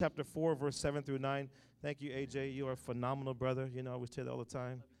chapter 4, verse 7 through 9. Thank you, AJ. You are a phenomenal brother. You know, I always tell you that all the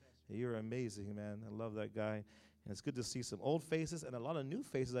time. You're amazing, man. I love that guy. And it's good to see some old faces and a lot of new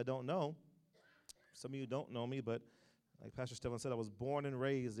faces I don't know. Some of you don't know me, but like Pastor Stephen said, I was born and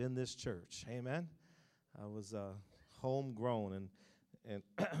raised in this church. Amen. I was homegrown, and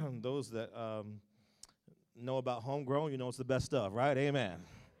those that know about homegrown, you know it's the best stuff, right? Amen.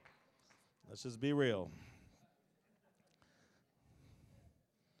 Let's just be real.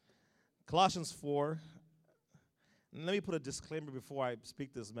 Colossians 4. And let me put a disclaimer before I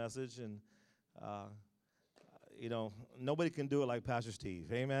speak this message. And, nobody can do it like Pastor Steve.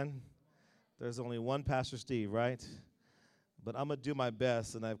 Amen. There's only one Pastor Steve, right? But I'm going to do my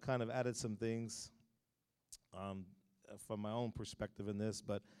best, and I've kind of added some things from my own perspective in this,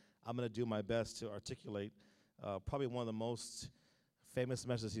 but I'm going to do my best to articulate probably one of the most famous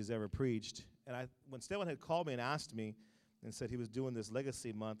messages he's ever preached. And when Stephen had called me and asked me and said he was doing this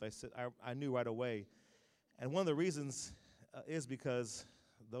Legacy Month, I said I knew right away. And one of the reasons is because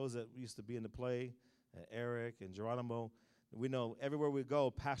those that used to be in the play, Eric and Geronimo, we know everywhere we go,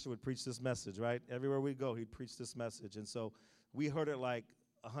 Pastor would preach this message, right? Everywhere we go, he'd preach this message. And so we heard it like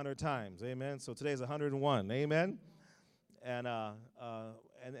 100 times, amen? So today's 101, amen? And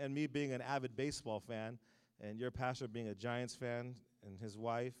me being an avid baseball fan, and your pastor being a Giants fan, and his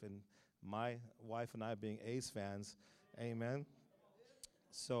wife, and my wife and I being A's fans, amen?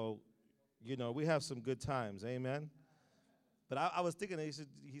 So, we have some good times, amen? But I was thinking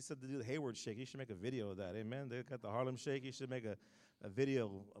he said to do the Hayward Shake. He should make a video of that, amen? They got the Harlem Shake. He should make a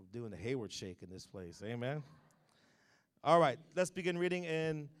video of doing the Hayward Shake in this place, amen? All right, let's begin reading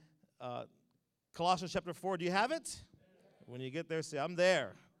in Colossians chapter 4. Do you have it? When you get there, say, I'm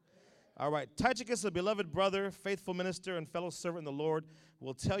there. All right, Tychicus, a beloved brother, faithful minister, and fellow servant in the Lord,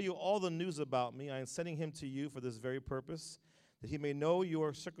 will tell you all the news about me. I am sending him to you for this very purpose, that he may know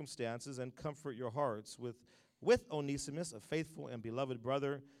your circumstances and comfort your hearts with Onesimus, a faithful and beloved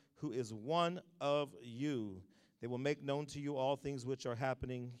brother, who is one of you. They will make known to you all things which are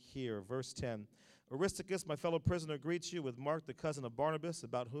happening here. Verse 10. Aristarchus, my fellow prisoner, greets you with Mark, the cousin of Barnabas,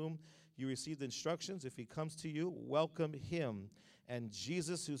 about whom you received instructions. If he comes to you, welcome him. And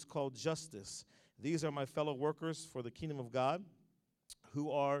Jesus, who's called Justus. These are my fellow workers for the kingdom of God,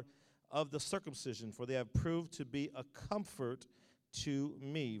 who are of the circumcision, for they have proved to be a comfort to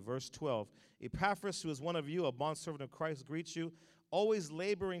me. Verse 12. Epaphras, who is one of you, a bondservant of Christ, greets you, always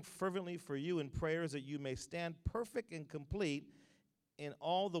laboring fervently for you in prayers, that you may stand perfect and complete in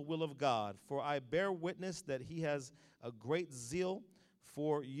all the will of God. For I bear witness that he has a great zeal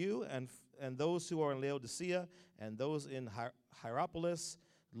for you and those who are in Laodicea and those in Hierapolis.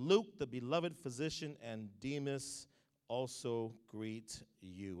 Luke, the beloved physician, and Demas also greet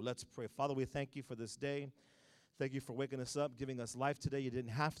you. Let's pray. Father, we thank you for this day. Thank you for waking us up, giving us life today. You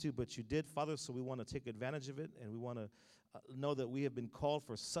didn't have to, but you did, Father, so we want to take advantage of it, and we want to know that we have been called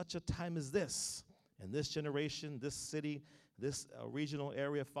for such a time as this, in this generation, this city, this regional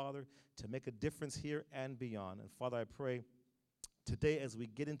area, Father, to make a difference here and beyond. And, Father, I pray today as we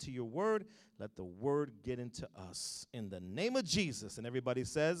get into your word, let the word get into us. In the name of Jesus, and everybody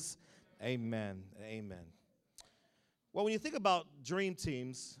says, amen, amen. Well, when you think about dream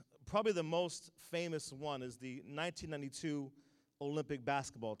teams, probably the most famous one is the 1992 Olympic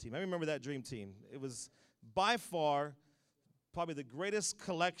basketball team. I remember that dream team. It was by far probably the greatest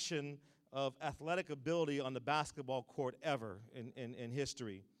collection of athletic ability on the basketball court ever in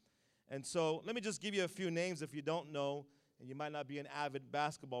history. And so let me just give you a few names if you don't know, and you might not be an avid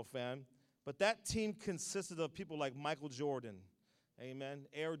basketball fan. But that team consisted of people like Michael Jordan, amen,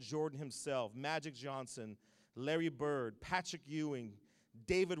 Air Jordan himself, Magic Johnson, Larry Bird, Patrick Ewing,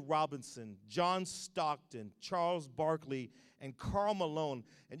 David Robinson, John Stockton, Charles Barkley, and Karl Malone.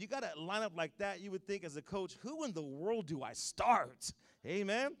 And you got a lineup like that, you would think as a coach, who in the world do I start?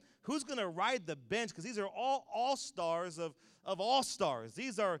 Amen? Who's going to ride the bench? Because these are all stars of all stars.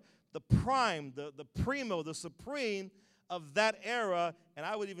 These are the prime, the primo, the supreme of that era, and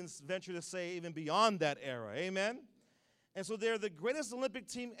I would even venture to say even beyond that era. Amen? And so they're the greatest Olympic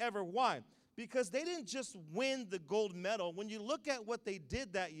team ever. Why? Because they didn't just win the gold medal. When you look at what they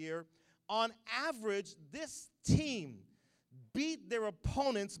did that year, on average, this team beat their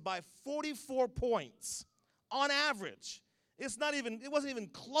opponents by 44 points on average. It wasn't even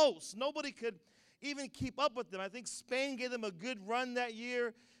close. Nobody could even keep up with them. I think Spain gave them a good run that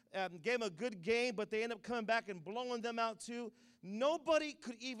year, gave them a good game, but they ended up coming back and blowing them out too. Nobody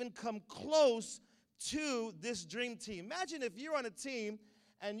could even come close to this dream team. Imagine if you're on a team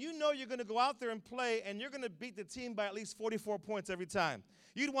and you know you're going to go out there and play and you're going to beat the team by at least 44 points every time.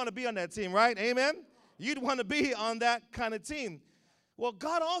 You'd want to be on that team, right? Amen? You'd want to be on that kind of team. Well,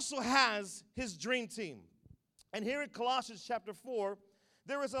 God also has his dream team. And here in Colossians chapter 4,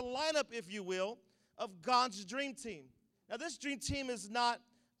 there is a lineup, if you will, of God's dream team. Now, this dream team is not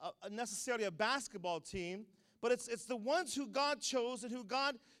necessarily a basketball team, but it's the ones who God chose and who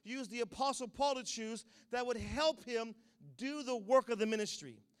God used the Apostle Paul to choose that would help him do the work of the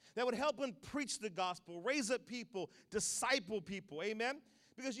ministry, that would help him preach the gospel, raise up people, disciple people. Amen?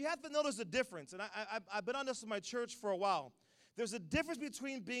 Because you have to notice the difference. And I've been on this in my church for a while. There's a difference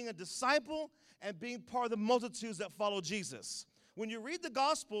between being a disciple and being part of the multitudes that follow Jesus. When you read the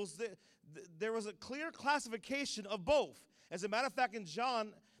Gospels, there was a clear classification of both. As a matter of fact, in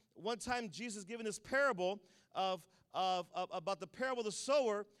John, one time Jesus given this parable about the parable of the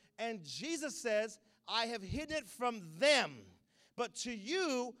sower, and Jesus says, I have hidden it from them, but to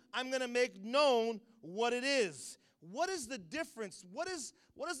you I'm going to make known what it is. What is the difference? What is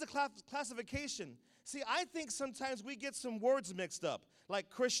the classification? See, I think sometimes we get some words mixed up,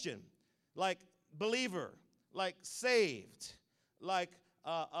 like Christian, like believer, like saved, like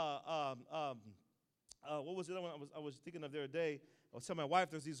what was the other one I was thinking of the other day? I was telling my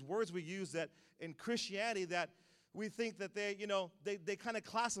wife there's these words we use that in Christianity that we think that they kind of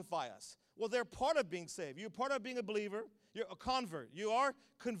classify us. Well, they're part of being saved. You're part of being a believer. You're a convert. You are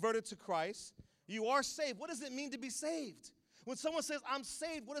converted to Christ. You are saved. What does it mean to be saved? When someone says, I'm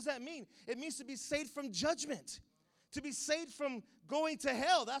saved, what does that mean? It means to be saved from judgment, to be saved from going to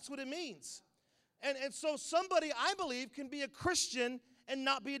hell. That's what it means. And so somebody, I believe, can be a Christian and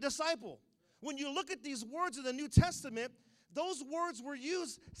not be a disciple. When you look at these words in the New Testament, those words were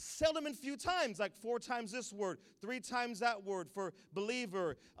used seldom and few times, like 4 times this word, 3 times that word for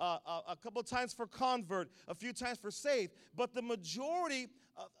believer, a couple times for convert, a few times for saved. But the majority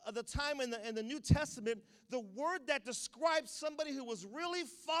of the time in the New Testament, the word that describes somebody who was really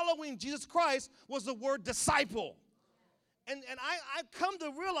following Jesus Christ was the word disciple. And I've come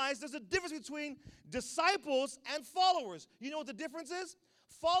to realize there's a difference between disciples and followers. You know what the difference is?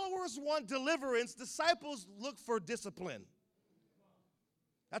 Followers want deliverance. Disciples look for discipline.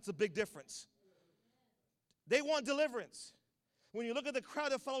 That's a big difference. They want deliverance. When you look at the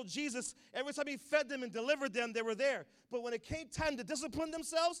crowd that followed Jesus, every time he fed them and delivered them, they were there. But when it came time to discipline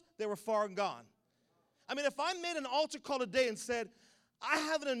themselves, they were far and gone. I mean, if I made an altar call today and said, I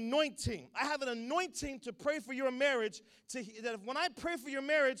have an anointing to pray for your marriage, that when I pray for your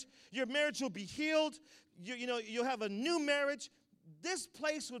marriage will be healed, you'll have a new marriage, this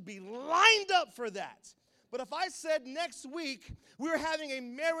place would be lined up for that. But if I said next week we're having a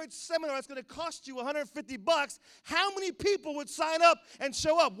marriage seminar that's going to cost you $150, how many people would sign up and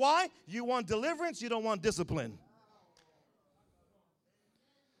show up? Why? You want deliverance, you don't want discipline.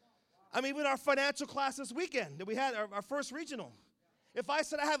 I mean, with our financial class this weekend that we had, our first regional, if I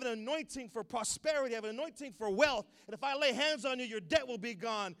said I have an anointing for prosperity, I have an anointing for wealth, and if I lay hands on you, your debt will be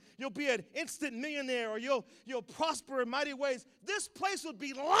gone. You'll be an instant millionaire, or you'll prosper in mighty ways. This place would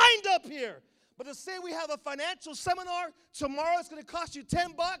be lined up here. But to say we have a financial seminar, tomorrow it's going to cost you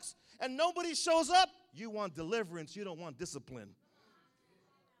 $10, and nobody shows up, you want deliverance, you don't want discipline.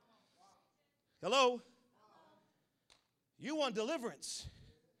 Hello? You want deliverance.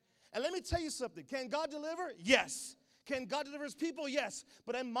 And let me tell you something. Can God deliver? Yes. Can God deliver his people? Yes.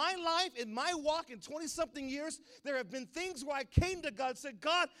 But in my life, in my walk in 20-something years, there have been things where I came to God and said,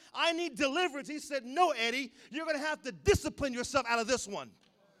 God, I need deliverance. He said, no, Eddie, you're going to have to discipline yourself out of this one.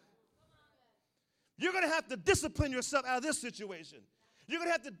 You're going to have to discipline yourself out of this situation. You're going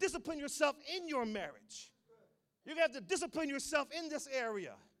to have to discipline yourself in your marriage. You're going to have to discipline yourself in this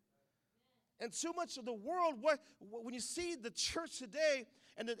area. And too much of the world, when you see the church today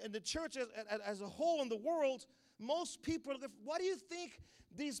and the church as a whole in the world, most people, why do you think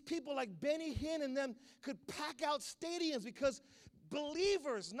these people like Benny Hinn and them could pack out stadiums? Because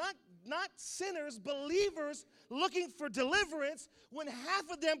believers, not sinners, believers looking for deliverance, when half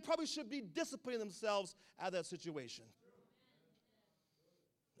of them probably should be disciplining themselves out of that situation.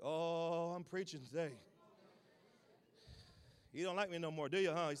 Oh, I'm preaching today. You don't like me no more, do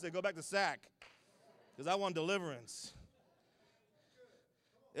you, huh? You said, go back to SAC, because I want deliverance.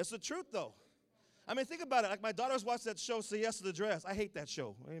 It's the truth, though. I mean, think about it. Like my daughters watch that show, Say Yes to the Dress. I hate that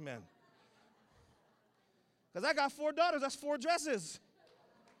show. Amen. Because I got 4 daughters. That's 4 dresses.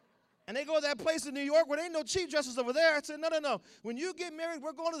 And they go to that place in New York where there ain't no cheap dresses over there. I said, no. When you get married,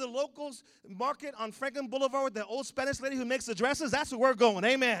 we're going to the locals market on Franklin Boulevard with the old Spanish lady who makes the dresses. That's where we're going.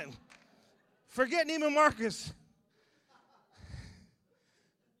 Amen. Forget Neiman Marcus.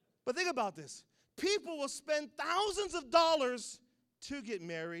 But think about this. People will spend thousands of dollars to get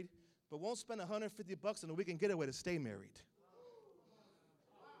married, but won't spend $150 on a weekend getaway to stay married.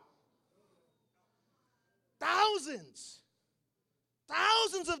 Thousands.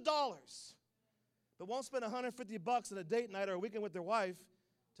 thousands of dollars, but won't spend $150 on a date night or a weekend with their wife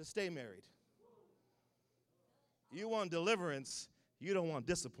to stay married. You want deliverance, you don't want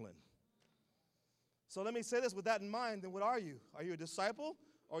discipline. So let me say this with that in mind, then what are you? Are you a disciple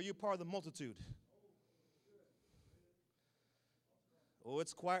or are you part of the multitude? Oh,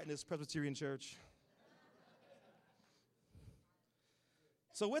 it's quiet in this Presbyterian church.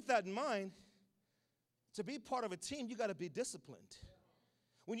 So with that in mind, to be part of a team, you got to be disciplined.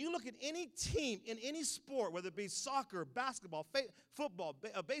 When you look at any team in any sport, whether it be soccer, basketball, football,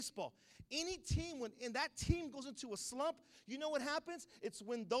 baseball, any team, when that team goes into a slump, you know what happens? It's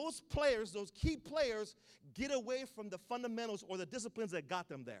when those players, those key players, get away from the fundamentals or the disciplines that got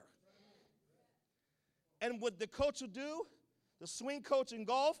them there. And what the coach will do, the swing coach in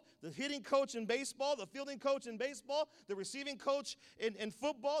golf, the hitting coach in baseball, the fielding coach in baseball, the receiving coach in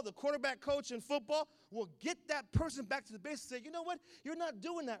football, the quarterback coach in football will get that person back to the base and say, you know what? You're not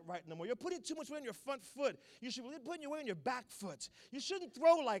doing that right no more. You're putting too much weight on your front foot. You should be putting your weight on your back foot. You shouldn't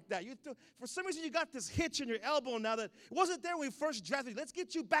throw like that. For some reason, you got this hitch in your elbow now that wasn't there when we first drafted you. Let's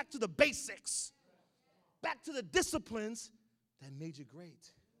get you back to the basics, back to the disciplines that made you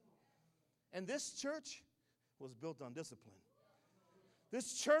great. And this church was built on discipline.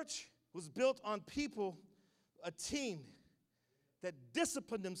 This church was built on people, a team that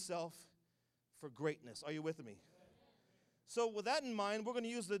disciplined themselves for greatness. Are you with me? So with that in mind, we're going to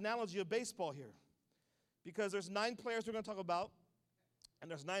use the analogy of baseball here because there's 9 players we're going to talk about,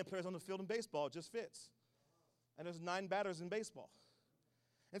 and there's 9 players on the field in baseball. It just fits. And there's 9 batters in baseball.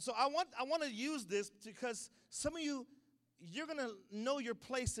 And so I want to use this because some of you, you're going to know your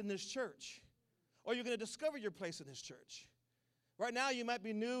place in this church, or you're going to discover your place in this church. Right now, you might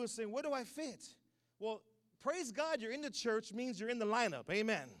be new and saying, where do I fit? Well, praise God, you're in the church means you're in the lineup.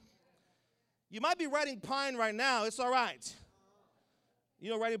 Amen. You might be riding pine right now. It's all right.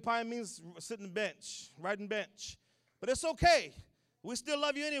 You know, riding pine means sitting bench, riding bench. But it's okay. We still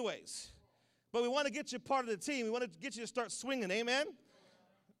love you anyways. But we want to get you part of the team. We want to get you to start swinging. Amen.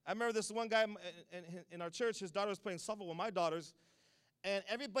 I remember this one guy in our church, his daughter was playing softball with my daughters, and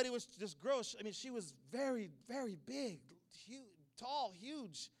everybody was just gross. I mean, she was very, very big, huge. Tall,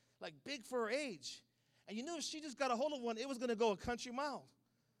 huge, like big for her age. And you knew if she just got a hold of one, it was going to go a country mile.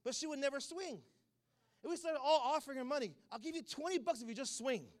 But she would never swing. And we started all offering her money. I'll give you $20 if you just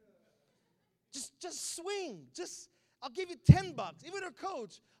swing. Just swing. I'll give you $10. Even her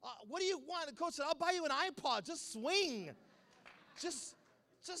coach, what do you want? The coach said, I'll buy you an iPod. Just swing. Just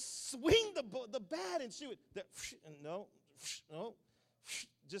swing the bat. And she would, no,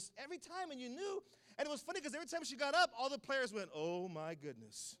 just every time. And you knew. And it was funny because every time she got up, all the players went, oh, my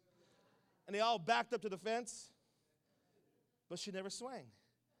goodness. And they all backed up to the fence, but she never swung.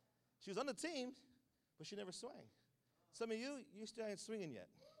 She was on the team, but she never swung. Some of you still ain't swinging yet.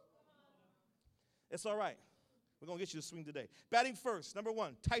 It's all right. We're going to get you to swing today. Batting first, number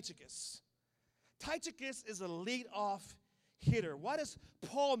 1, Tychicus. Tychicus is a leadoff hitter. Why does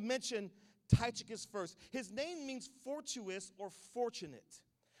Paul mention Tychicus first? His name means fortuitous or fortunate.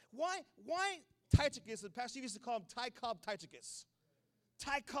 Why Tychicus? And Pastor Steve used to call him Ty Cobb Tychicus.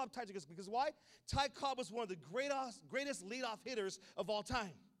 Ty Cobb Tychicus, because why? Ty Cobb was one of the greatest leadoff hitters of all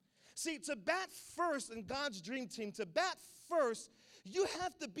time. See, to bat first in God's dream team, to bat first, you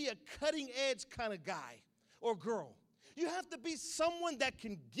have to be a cutting-edge kind of guy or girl. You have to be someone that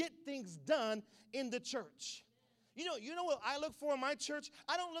can get things done in the church. You know what I look for in my church?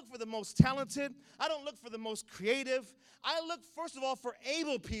 I don't look for the most talented. I don't look for the most creative. I look, first of all, for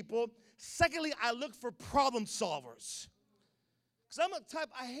able people. Secondly, I look for problem solvers. Because I'm a type,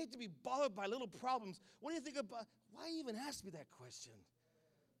 I hate to be bothered by little problems. What do you think about? Why even ask me that question?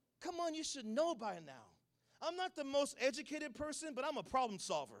 Come on, you should know by now. I'm not the most educated person, but I'm a problem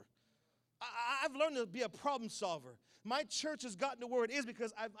solver. I've learned to be a problem solver. My church has gotten to where it is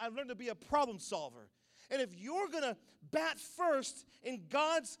because I've learned to be a problem solver. And if you're going to bat first in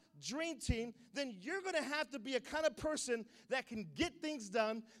God's dream team, then you're going to have to be a kind of person that can get things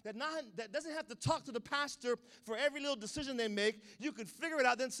done, that doesn't have to talk to the pastor for every little decision they make. You can figure it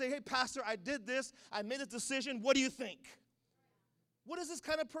out, then say, hey, pastor, I did this. I made a decision. What do you think? What is this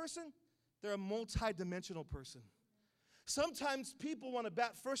kind of person? They're a multi-dimensional person. Sometimes people want to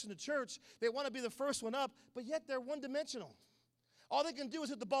bat first in the church. They want to be the first one up, but yet they're one-dimensional. All they can do is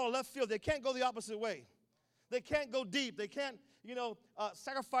hit the ball in left field. They can't go the opposite way. They can't go deep. They can't,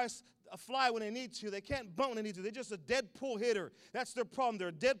 sacrifice a fly when they need to. They can't bunt when they need to. They're just a dead pull hitter. That's their problem. They're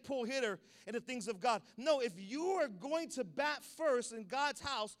a dead pull hitter in the things of God. No, if you are going to bat first in God's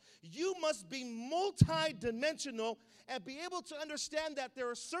house, you must be multi-dimensional and be able to understand that there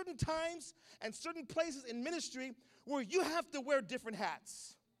are certain times and certain places in ministry where you have to wear different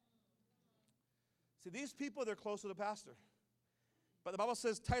hats. See, these people, they're close to the pastor. But the Bible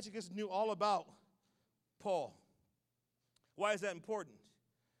says Tychicus knew all about Paul. Why is that important?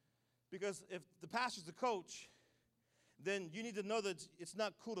 Because if the pastor's the coach, then you need to know that it's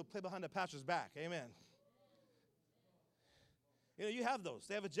not cool to play behind the pastor's back. Amen. You know, you have those.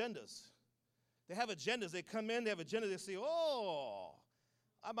 They have agendas. They have agendas. They come in, they have agendas. They say, oh,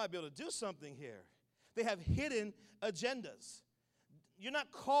 I might be able to do something here. They have hidden agendas. You're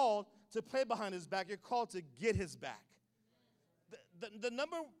not called to play behind his back. You're called to get his back. The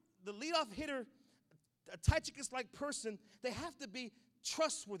leadoff hitter, a Tychicus-like person, they have to be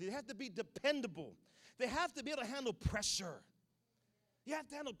trustworthy. They have to be dependable. They have to be able to handle pressure. You have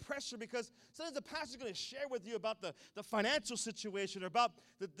to handle pressure because sometimes the pastor's going to share with you about the financial situation or about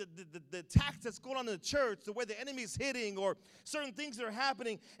the attacks that's going on in the church, the way the enemy's hitting or certain things that are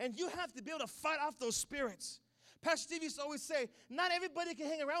happening, and you have to be able to fight off those spirits. Pastor Steve used to always say, not everybody can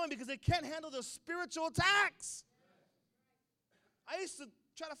hang around him because they can't handle the spiritual attacks. I used to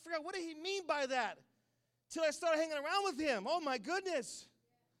try to figure out what did he mean by that till I started hanging around with him. Oh, my goodness.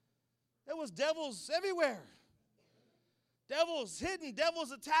 There was devils everywhere. Devils hidden,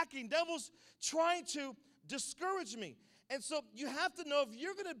 devils attacking, devils trying to discourage me. And so you have to know if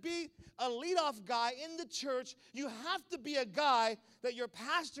you're going to be a leadoff guy in the church, you have to be a guy that your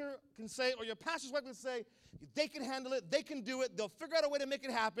pastor can say or your pastor's wife can say, they can handle it, they can do it, they'll figure out a way to make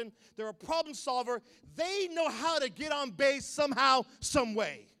it happen, they're a problem solver, they know how to get on base somehow, some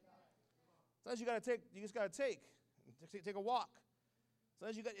way. Sometimes you just got to take a walk.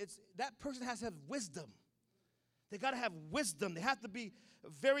 Sometimes that person has to have wisdom. They got to have wisdom. They have to be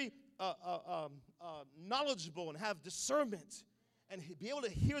very knowledgeable and have discernment and be able to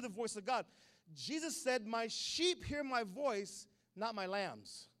hear the voice of God. Jesus said, my sheep hear my voice, not my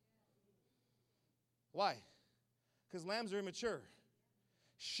lambs. Why? Because lambs are immature.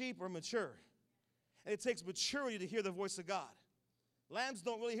 Sheep are mature. And it takes maturity to hear the voice of God. Lambs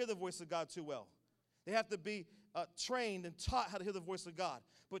don't really hear the voice of God too well. They have to be trained and taught how to hear the voice of God.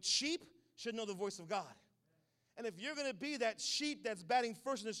 But sheep should know the voice of God. And if you're going to be that sheep that's batting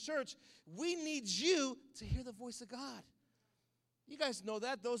first in this church, we need you to hear the voice of God. You guys know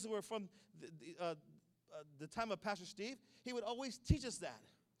that. Those who are from the time of Pastor Steve, he would always teach us that.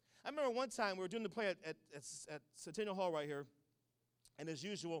 I remember one time we were doing the play at Centennial Hall right here. And as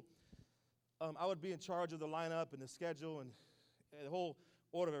usual, I would be in charge of the lineup and the schedule and the whole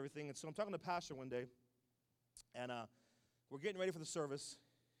order of everything. And so I'm talking to Pastor one day. And we're getting ready for the service.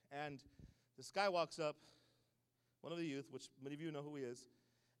 And this guy walks up. One of the youth, which many of you know who he is.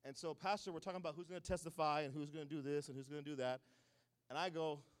 And so, Pastor, we're talking about who's going to testify and who's going to do this and who's going to do that. And I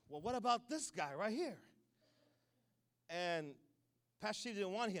go, well, what about this guy right here? And Pastor Steve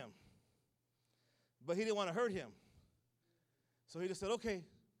didn't want him. But he didn't want to hurt him. So he just said, okay,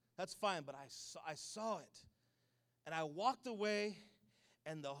 that's fine. But I saw it. And I walked away,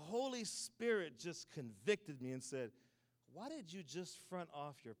 and the Holy Spirit just convicted me and said, why did you just front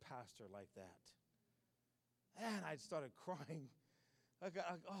off your pastor like that? And I started crying.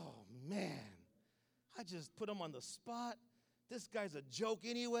 Oh, man. I just put him on the spot. This guy's a joke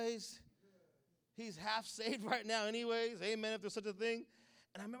anyways. He's half saved right now anyways. Amen, if there's such a thing.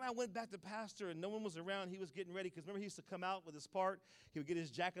 And I remember I went back to pastor, and no one was around. He was getting ready, because remember he used to come out with his part. He would get his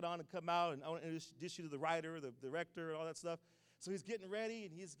jacket on and come out, and I would introduce you to the writer, the director, and all that stuff. So he's getting ready,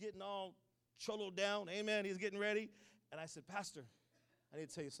 and he's getting all choloed down. Amen, he's getting ready. And I said, Pastor, I need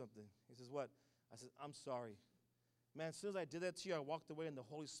to tell you something. He says, what? I said, I'm sorry. Man, as soon as I did that to you, I walked away, and the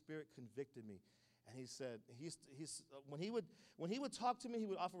Holy Spirit convicted me. And he said, when he would talk to me, he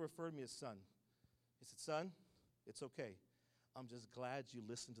would often refer to me as son. He said, son, it's okay. I'm just glad you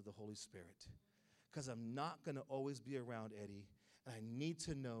listened to the Holy Spirit, because I'm not going to always be around, Eddie, and I need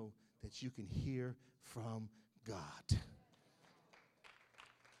to know that you can hear from God.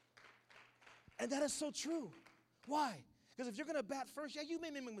 And that is so true. Why? Because if you're going to bat first, yeah, you may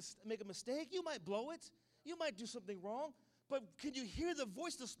make a mistake. You might blow it. You might do something wrong. But can you hear the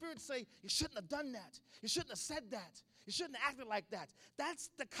voice of the Spirit say, you shouldn't have done that. You shouldn't have said that. You shouldn't have acted like that. That's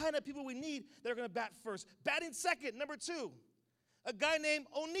the kind of people we need that are going to bat first. Batting second, number 2, a guy named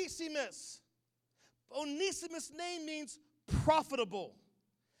Onesimus. Onesimus' name means profitable.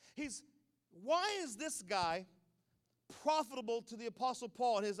 Why is this guy profitable to the Apostle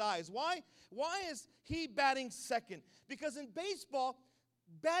Paul in his eyes? Why is he batting second? Because in baseball,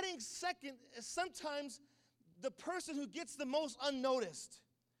 batting second is sometimes the person who gets the most unnoticed,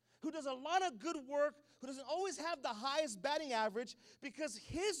 who does a lot of good work, who doesn't always have the highest batting average, because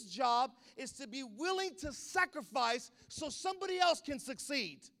his job is to be willing to sacrifice so somebody else can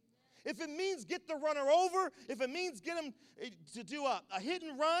succeed. If it means get the runner over, if it means get him to do a hit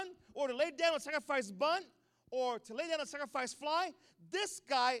and run, or to lay down a sacrifice bunt, or to lay down a sacrifice fly, this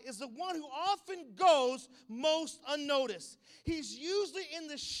guy is the one who often goes most unnoticed. He's usually in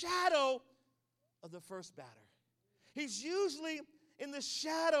the shadow of the first batter. He's usually in the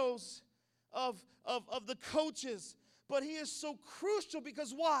shadows of the coaches. But he is so crucial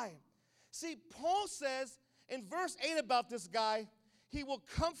because why? See, Paul says in verse 8 about this guy, he will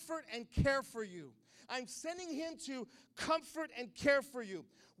comfort and care for you. I'm sending him to comfort and care for you.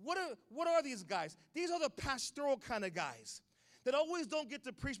 What are these guys? These are the pastoral kind of guys that always don't get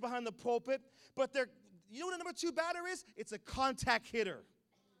to preach behind the pulpit, but you know what the number 2 batter is? It's a contact hitter.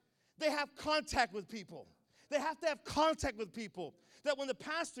 They have contact with people. They have to have contact with people. That when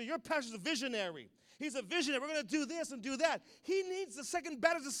your pastor's a visionary. He's a visionary. We're going to do this and do that. He needs the second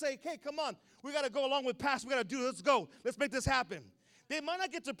batter to say, hey, come on. We got to go along with pastor. We got to do it. Let's go. Let's make this happen. They might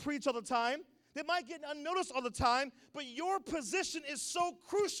not get to preach all the time. They might get unnoticed all the time. But your position is so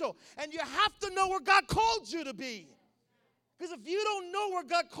crucial. And you have to know where God called you to be. Because if you don't know where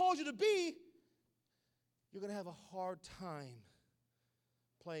God called you to be, you're going to have a hard time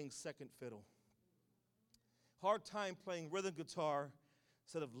playing second fiddle. Hard time playing rhythm guitar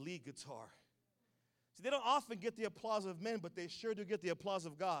instead of lead guitar. See, they don't often get the applause of men, but they sure do get the applause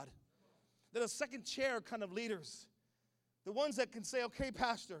of God. They're the second chair kind of leaders. The ones that can say, okay,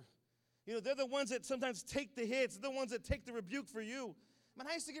 pastor. You know, they're the ones that sometimes take the hits. They're the ones that take the rebuke for you. Man,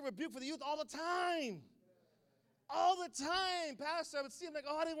 I used to get rebuked for the youth all the time. All the time, pastor. I would see him like,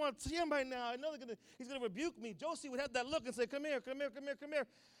 oh, I didn't want to see him right now. I know he's going to rebuke me. Josie would have that look and say, come here, come here, come here, come here.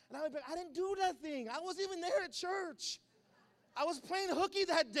 And I would be like, I didn't do nothing. I wasn't even there at church. I was playing hooky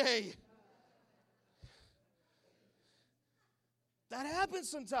that day. That happens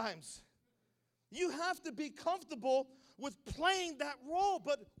sometimes. You have to be comfortable with playing that role,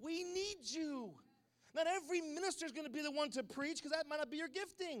 but we need you. Not every minister is going to be the one to preach because that might not be your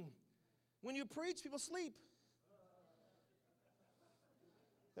gifting. When you preach, people sleep.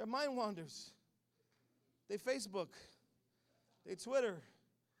 Their mind wanders. They Facebook. They Twitter.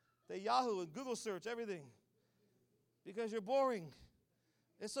 They Yahoo and Google search everything. Because you're boring.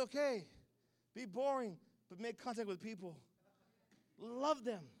 It's okay. Be boring, but make contact with people. Love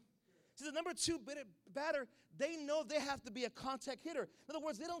them. See, the number 2 batter, they know they have to be a contact hitter. In other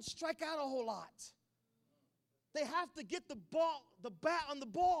words, they don't strike out a whole lot. They have to get the bat on the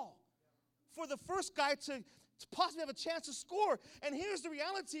ball for the first guy to possibly have a chance to score. And here's the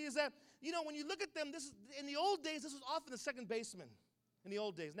reality is that, you know, when you look at them, in the old days, this was often the second baseman. In the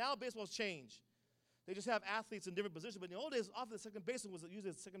old days. Now baseball's changed. They just have athletes in different positions. But in the old days, often the second baseman was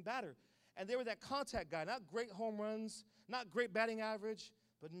usually the second batter. And they were that contact guy. Not great home runs, not great batting average.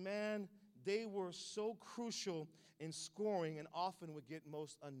 But man, they were so crucial in scoring and often would get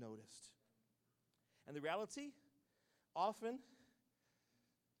most unnoticed. And the reality, often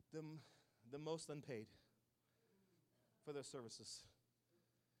the most unpaid for their services.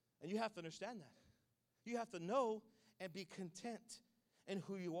 And you have to understand that. You have to know and be content in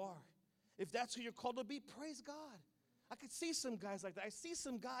who you are. If that's who you're called to be, praise God. I could see some guys like that. I see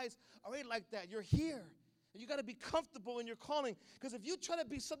some guys already like that. You're here. And you got to be comfortable in your calling. Because if you try to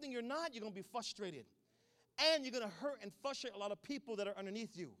be something you're not, you're going to be frustrated. And you're going to hurt and frustrate a lot of people that are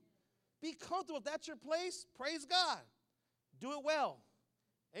underneath you. Be comfortable. If that's your place, praise God. Do it well.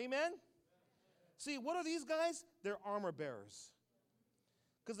 Amen? See, what are these guys? They're armor bearers.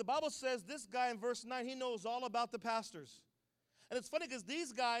 Because the Bible says this guy in verse 9, he knows all about the pastors. And it's funny because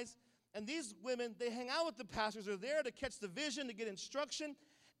these guys and these women, they hang out with the pastors. They're there to catch the vision, to get instruction.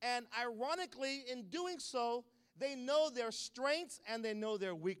 And ironically, in doing so, they know their strengths and they know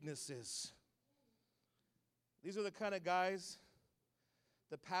their weaknesses. These are the kind of guys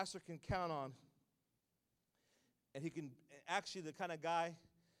the pastor can count on. And he can, actually the kind of guy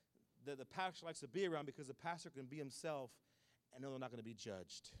that the pastor likes to be around because the pastor can be himself and know they're not going to be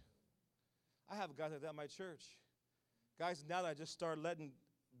judged. I have guys like that in my church. Guys now that I just started letting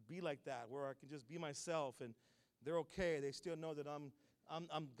be like that, where I can just be myself and they're okay. They still know that I'm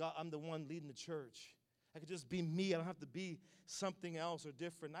the one leading the church. I can just be me. I don't have to be something else or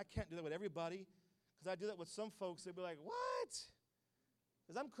different. I can't do that with everybody because I do that with some folks. They'll be like, what?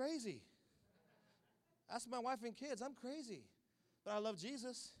 Because I'm crazy. Ask my wife and kids. I'm crazy. But I love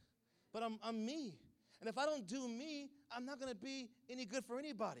Jesus. But I'm me. And if I don't do me, I'm not going to be any good for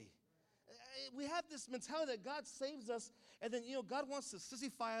anybody. We have this mentality that God saves us, and then, God wants to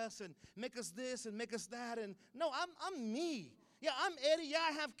sissify us and make us this and make us that. And no, I'm me. Yeah, I'm Eddie. Yeah,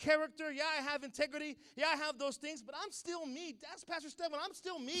 I have character. Yeah, I have integrity. Yeah, I have those things, but I'm still me. That's Pastor Stephen. I'm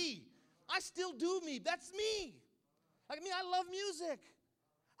still me. I still do me. That's me. Like me, I love music.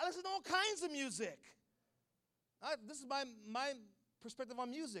 I listen to all kinds of music. This is my perspective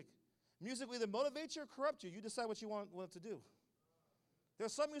on music. Music will either motivate you or corrupt you. You decide what you want it to do.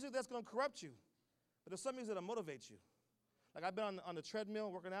 There's some music that's going to corrupt you, but there's some music that motivates you. Like I've been on the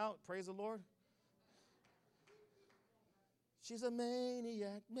treadmill working out, praise the Lord. She's a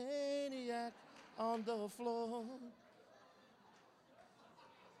maniac on the floor.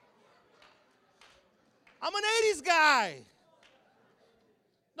 I'm an 80s guy.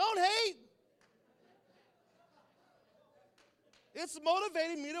 Don't hate. It's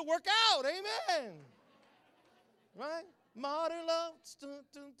motivating me to work out. Amen. Right? Modern love.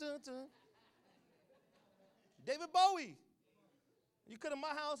 David Bowie. You come to my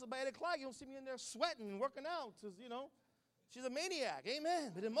house by 8 o'clock, you don't see me in there sweating and working out. Because, she's a maniac.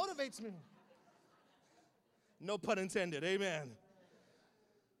 Amen. But it motivates me. No pun intended. Amen.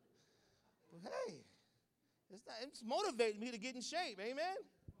 But hey, it's motivating me to get in shape. Amen.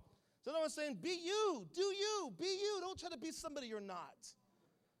 So I'm saying, be you, do you, be you. Don't try to be somebody you're not.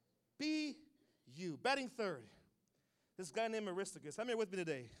 Be you. Batting third. This guy named Aristarchus. How many are with me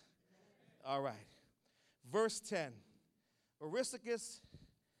today? All right. Verse 10. Aristarchus,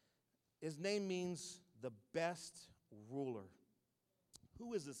 his name means the best ruler.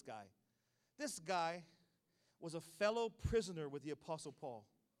 Who is this guy? This guy was a fellow prisoner with the Apostle Paul.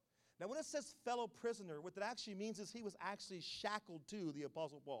 Now, when it says fellow prisoner, what that actually means is he was actually shackled to the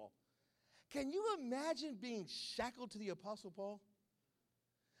Apostle Paul. Can you imagine being shackled to the Apostle Paul?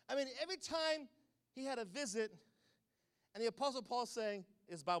 I mean, every time he had a visit, and the Apostle Paul saying,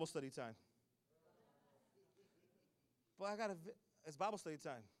 it's Bible study time. Well, it's Bible study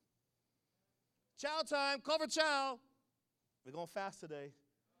time. Chow time, call for chow. We're going to fast today.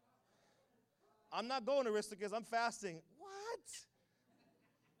 I'm not going to Aristarchus, I'm fasting. What?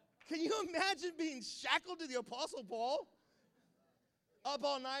 Can you imagine being shackled to the Apostle Paul? Up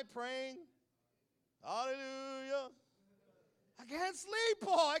all night praying. Hallelujah. I can't sleep,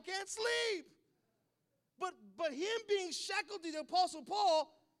 Paul. I can't sleep. But him being shackled to the Apostle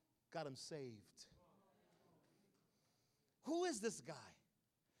Paul got him saved. Who is this guy?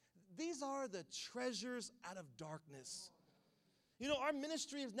 These are the treasures out of darkness. Our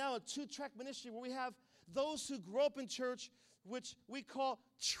ministry is now a 2-track ministry where we have those who grow up in church, which we call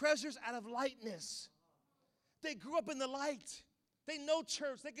treasures out of lightness. They grew up in the light. They know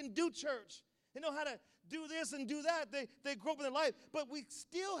church. They can do church. They know how to do this and do that. They grew up in the light. But we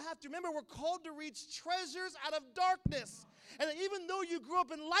still have to remember we're called to reach treasures out of darkness. And even though you grew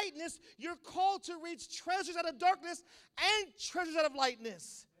up in lightness, you're called to reach treasures out of darkness and treasures out of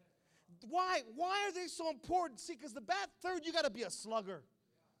lightness. Why? Why are they so important? See, because the bat third, you got to be a slugger.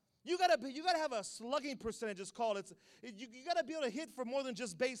 You got to have a slugging percentage, it's called. You got to be able to hit for more than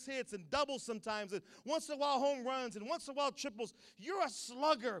just base hits and doubles sometimes, and once in a while home runs, and once in a while triples. You're a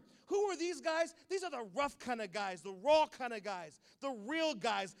slugger. Who are these guys? These are the rough kind of guys, the raw kind of guys, the real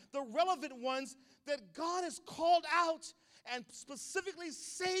guys, the relevant ones that God has called out and specifically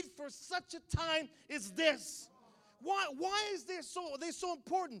saved for such a time as this. Why is they so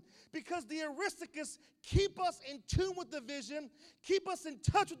important? Because the Aristarchus keep us in tune with the vision, keep us in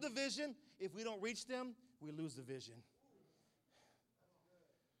touch with the vision. If we don't reach them, we lose the vision.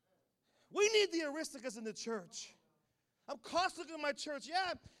 We need the Aristarchus in the church. I'm constantly in my church.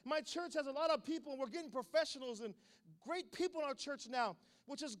 Yeah, my church has a lot of people, and we're getting professionals and great people in our church now,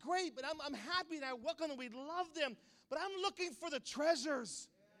 which is great, but I'm happy and I welcome them. We love them, but I'm looking for the treasures.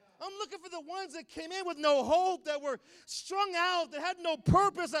 I'm looking for the ones that came in with no hope, that were strung out, that had no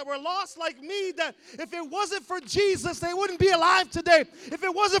purpose, that were lost like me, that if it wasn't for Jesus, they wouldn't be alive today. If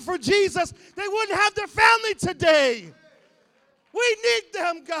it wasn't for Jesus, they wouldn't have their family today. We need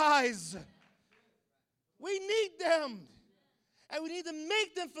them, guys. We need them. And we need to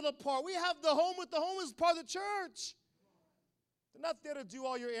make them feel a part. We have the home with the homeless part of the church. They're not there to do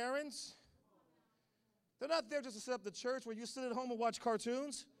all your errands. They're not there just to set up the church where you sit at home and watch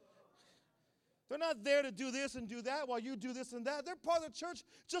cartoons. They're not there to do this and do that while you do this and that. They're part of the church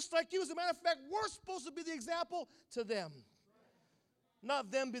just like you. As a matter of fact, we're supposed to be the example to them.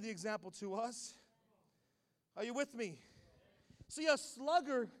 Not them be the example to us. Are you with me? See, a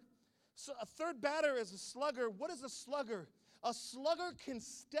slugger, so a third batter is a slugger. What is a slugger? A slugger can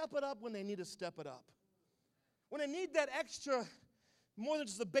step it up when they need to step it up. When they need that extra, more than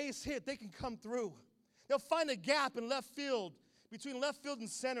just a base hit, they can come through. They'll find a gap in left field. Between left field and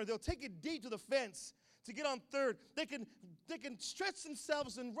center, they'll take it deep to the fence to get on third. They can stretch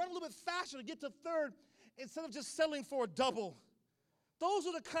themselves and run a little bit faster to get to third instead of just settling for a double. Those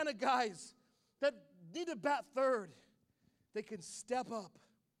are the kind of guys that need to bat third. They can step up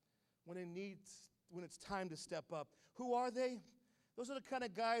when it's time to step up. Who are they? Those are the kind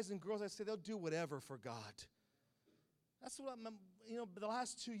of guys and girls I say they'll do whatever for God. That's what the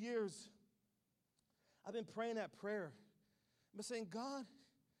last 2 years, I've been praying that prayer. I've been saying, God,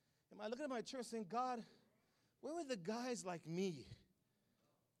 am I looking at my church saying, God, where were the guys like me?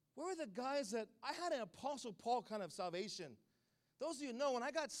 Where were the guys that, I had an Apostle Paul kind of salvation. Those of you know, when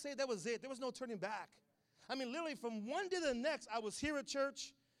I got saved, that was it. There was no turning back. I mean, literally from one day to the next, I was here at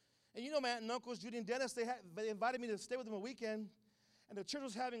church. And you know, my aunt and uncles, Judy and Dennis, they invited me to stay with them a weekend. And the church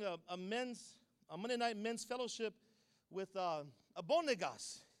was having a Monday night men's fellowship with a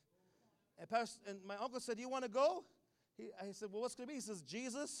bonegas. And my uncle said, do you want to go? I said, well, what's going to be? He says,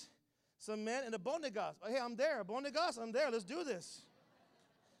 Jesus, some men, and a bonegas. Oh, hey, I'm there. Bonegas, I'm there. Let's do this.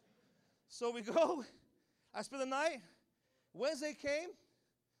 So we go. I spent the night. Wednesday came.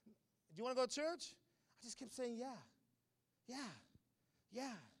 Do you want to go to church? I just kept saying, yeah.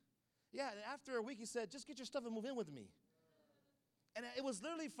 And after a week, he said, just get your stuff and move in with me. And it was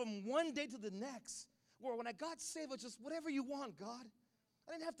literally from one day to the next, where when I got saved, it was just whatever you want, God.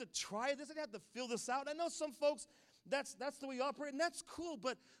 I didn't have to try this. I didn't have to fill this out. I know some folks, that's the way you operate, and that's cool,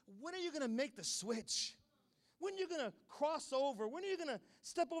 but when are you going to make the switch? When are you going to cross over? When are you going to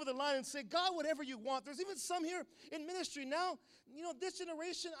step over the line and say, God, whatever you want? There's even some here in ministry now. This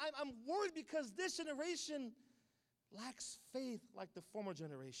generation, I'm worried because this generation lacks faith like the former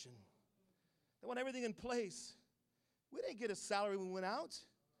generation. They want everything in place. We didn't get a salary when we went out.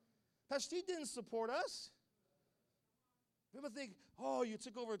 Pastor Steve didn't support us. People think, oh, you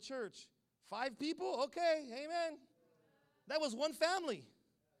took over a church. 5 people? Okay, amen. That was one family.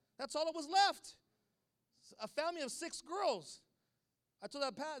 That's all that was left. A family of 6 girls. I told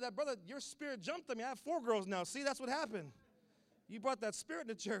that brother, your spirit jumped on me. I have 4 girls now. See, that's what happened. You brought that spirit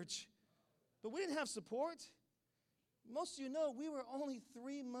into church. But we didn't have support. Most of you know we were only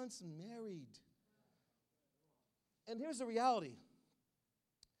 3 months married. And here's the reality.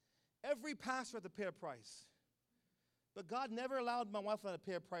 Every pastor had to pay a price. But God never allowed my wife and I to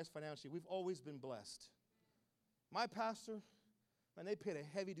pay a price financially. We've always been blessed. My pastor, man, they paid a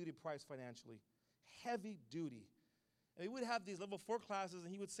heavy-duty price financially. Heavy duty. And we would have these level 4 classes,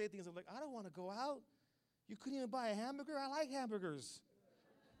 and he would say things like, I don't want to go out. You couldn't even buy a hamburger? I like hamburgers.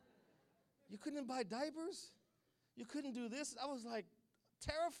 You couldn't buy diapers? You couldn't do this? I was like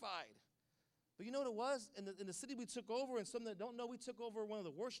terrified. But you know what it was? In the city we took over, and some that don't know, we took over one of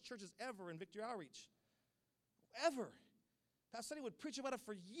the worst churches ever in Victory Outreach. Ever. Pastor Sonny would preach about it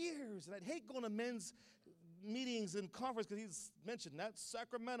for years, and I'd hate going to men's meetings and conference because he's mentioned that's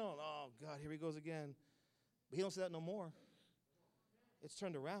Sacramento. Oh, God, here he goes again. But he don't say that no more. It's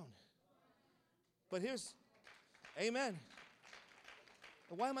turned around. But here's, amen.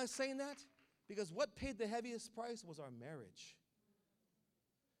 And why am I saying that? Because what paid the heaviest price was our marriage.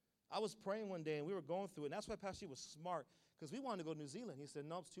 I was praying one day, and we were going through it, and that's why Pastor was smart, because we wanted to go to New Zealand. He said,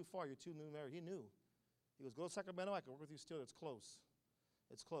 no, it's too far. You're too new married. He knew. He goes, go to Sacramento. I can work with you still. It's close.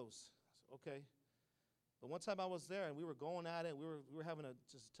 It's close. I said, okay. But one time I was there, and we were going at it. We were having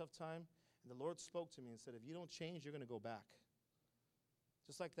just a tough time. And the Lord spoke to me and said, if you don't change, you're going to go back.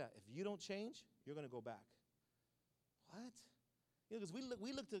 Just like that. If you don't change, you're going to go back. What? Because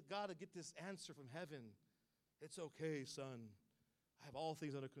we looked at God to get this answer from heaven. It's okay, son. I have all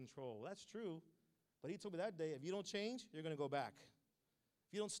things under control. Well, that's true. But he told me that day, if you don't change, you're going to go back.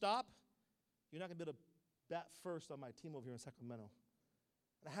 If you don't stop, you're not going to be able to bat first on my team over here in Sacramento.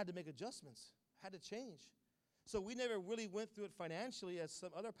 And I had to make adjustments. I had to change. So we never really went through it financially as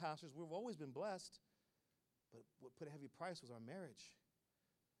some other pastors. We've always been blessed. But what put a heavy price was our marriage.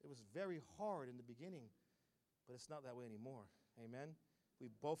 It was very hard in the beginning, but it's not that way anymore. Amen? We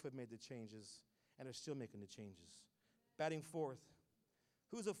both have made the changes and are still making the changes. Batting fourth.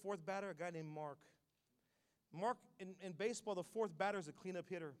 Who's a fourth batter? A guy named Mark. Mark, in baseball, the fourth batter is a cleanup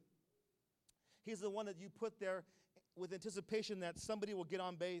hitter. He's the one that you put there with anticipation that somebody will get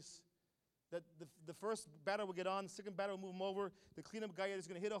on base, that the first batter will get on, the second batter will move him over, the cleanup guy is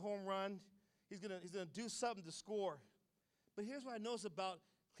going to hit a home run. He's going to do something to score. But here's what I notice about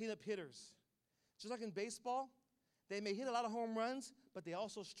cleanup hitters. Just like in baseball, they may hit a lot of home runs, but they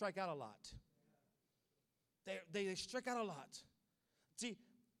also strike out a lot. They strike out a lot. See,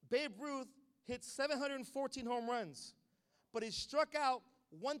 Babe Ruth hit 714 home runs, but he struck out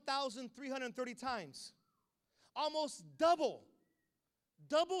 1,330 times. Almost double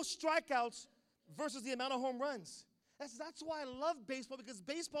strikeouts versus the amount of home runs. That's why I love baseball, because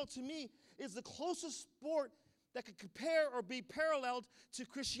baseball to me is the closest sport that could compare or be paralleled to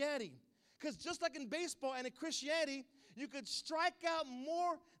Christianity. Because just like in baseball and in Christianity, you could strike out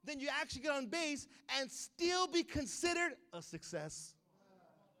more than you actually get on base and still be considered a success.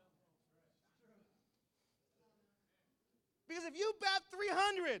 Because if you bat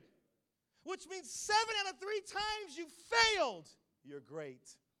 300, which means 7 out of 3 times you failed, you're great.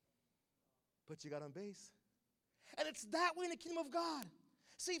 But you got on base. And it's that way in the kingdom of God.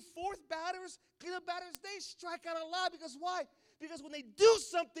 See, fourth batters, cleanup batters, they strike out a lot. Because why? Because when they do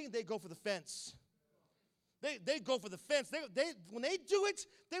something, they go for the fence. They go for the fence. When they do it,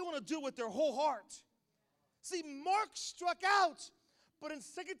 they want to do it with their whole heart. See, Mark struck out. But in 2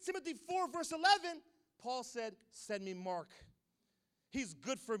 Timothy 4, verse 11, Paul said, send me Mark. He's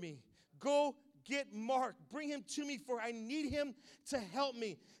good for me. Go get Mark. Bring him to me, for I need him to help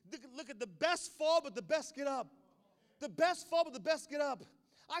me. Look at the best fall, but the best get up. The best fall, but the best get up.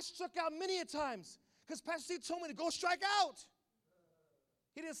 I struck out many a times because Pastor Steve told me to go strike out.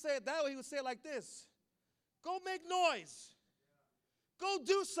 He didn't say it that way. He would say it like this. Go make noise. Go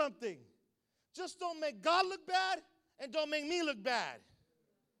do something. Just don't make God look bad and don't make me look bad.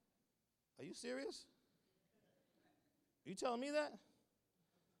 Are you serious? Are you telling me that?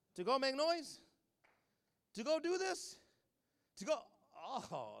 To go make noise? To go do this? To go,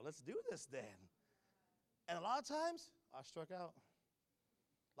 let's do this then. And a lot of times, I struck out.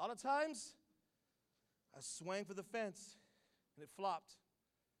 A lot of times, I swung for the fence, and it flopped.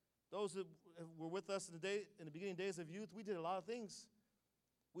 Those that were with us in the beginning days of youth, we did a lot of things.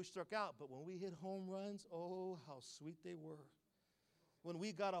 We struck out, but when we hit home runs, oh, how sweet they were. When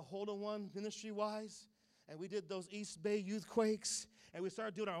we got a hold-on-one ministry-wise, and we did those East Bay Youth Quakes, and we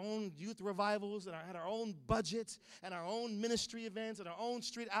started doing our own youth revivals, and had our own budget, and our own ministry events, and our own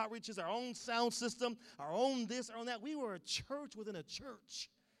street outreaches, our own sound system, our own this, our own that. We were a church within a church.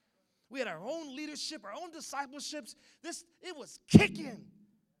 We had our own leadership, our own discipleships. It was kicking.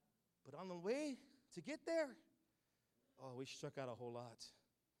 But on the way to get there, we struck out a whole lot.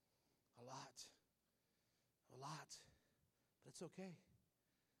 A lot. But it's okay.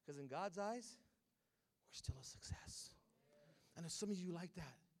 Because in God's eyes, we're still a success. And there's some of you like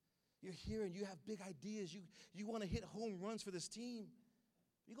that. You're here and you have big ideas. You want to hit home runs for this team.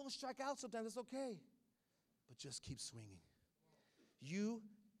 You're going to strike out sometimes. It's okay. But just keep swinging. You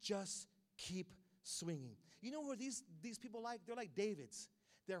just keep swinging. You know what these people like? They're like Davids.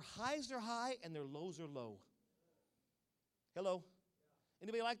 Their highs are high and their lows are low. Hello?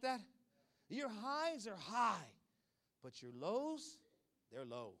 Anybody like that? Your highs are high, but your lows, they're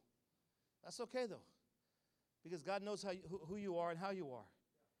low. That's okay, though, because God knows who you are and how you are.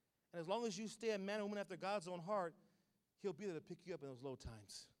 And as long as you stay a man and woman after God's own heart, he'll be there to pick you up in those low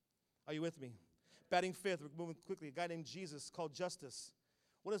times. Are you with me? Batting fifth, we're moving quickly. A guy named Jesus called Justus.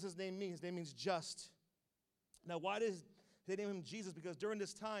 What does his name mean? His name means just. Now, why does they name him Jesus? Because during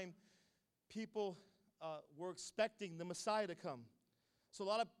this time, people were expecting the Messiah to come. So a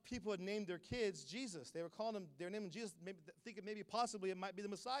lot of people had named their kids Jesus. They were calling him, they were naming Jesus, thinking maybe possibly it might be the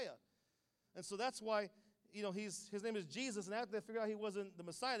Messiah. And so that's why, his name is Jesus. And after they figured out he wasn't the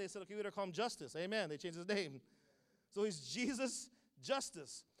Messiah, they said, okay, we better call him Justus. Amen. They changed his name. So he's Jesus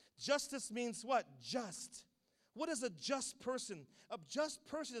Justus. Justice means what? Just. What is a just person? A just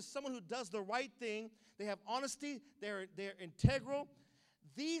person is someone who does the right thing. They have honesty. They're integral.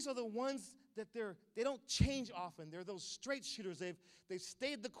 These are the ones that they don't change often. They're those straight shooters. They've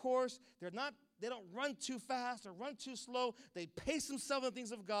stayed the course. They don't run too fast or run too slow. They pace themselves in the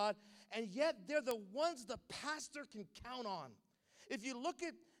things of God, and yet they're the ones the pastor can count on. If you look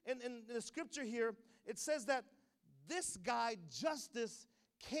at in the scripture here, it says that this guy, Justus,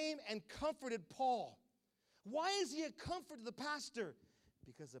 came and comforted Paul. Why is he a comfort to the pastor?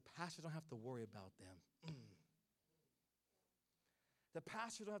 Because the pastor don't have to worry about them. The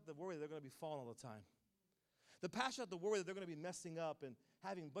pastor don't have to worry that they're going to be falling all the time. The pastor don't have to worry that they're going to be messing up and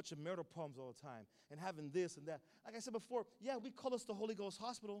having a bunch of marital problems all the time and having this and that. Like I said before, yeah, we call this the Holy Ghost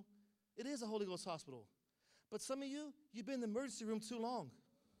Hospital. It is a Holy Ghost hospital. But some of you've been in the emergency room too long.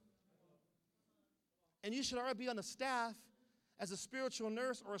 And you should already be on the staff as a spiritual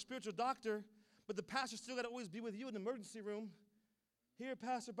nurse or a spiritual doctor, but the pastor still got to always be with you in the emergency room. Here,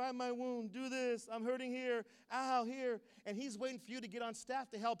 pastor, bind my wound, do this, I'm hurting here, ow, here. And he's waiting for you to get on staff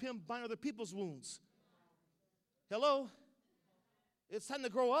to help him bind other people's wounds. Hello? It's time to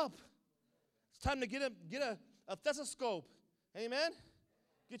grow up. It's time to get a stethoscope. Amen?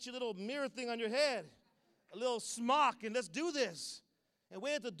 Get your little mirror thing on your head, a little smock, and let's do this. And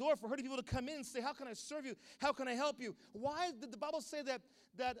wait at the door for hurting people to come in and say, how can I serve you? How can I help you? Why did the Bible say that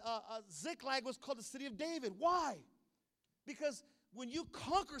Ziklag was called the city of David? Why? Because when you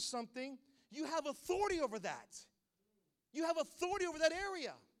conquer something, you have authority over that. You have authority over that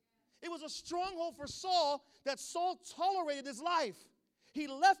area. It was a stronghold for Saul that Saul tolerated his life. He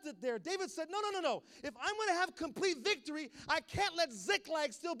left it there. David said, no. If I'm going to have complete victory, I can't let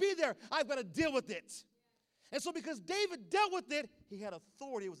Ziklag still be there. I've got to deal with it. And so because David dealt with it, he had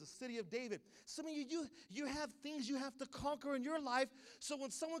authority. It was the city of David. Some of you have things you have to conquer in your life. So when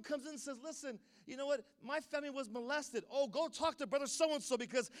someone comes in and says, listen, you know what? My family was molested. Oh, go talk to brother so-and-so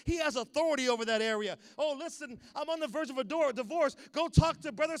because he has authority over that area. Oh, listen, I'm on the verge of a divorce. Go talk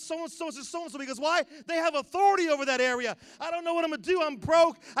to brother so-and-so and so-and-so because why? They have authority over that area. I don't know what I'm going to do. I'm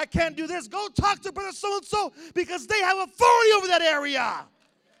broke. I can't do this. Go talk to brother so-and-so because they have authority over that area.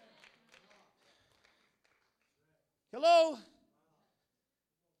 Hello?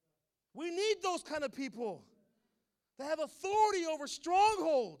 We need those kind of people that have authority over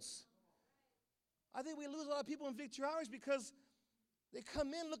strongholds. I think we lose a lot of people in Victory Outreach because they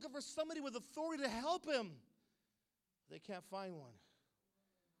come in looking for somebody with authority to help him. They can't find one.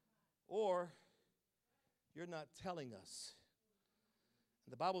 Or you're not telling us.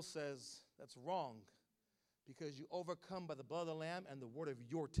 And the Bible says that's wrong because you overcome by the blood of the Lamb and the word of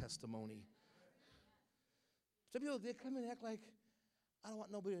your testimony. Some people, they come in and act like, I don't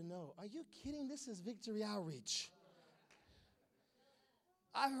want nobody to know. Are you kidding? This is Victory Outreach.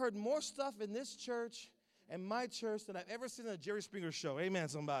 I've heard more stuff in this church and my church than I've ever seen in a Jerry Springer show. Amen,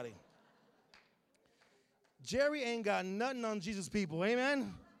 somebody. Jerry ain't got nothing on Jesus people.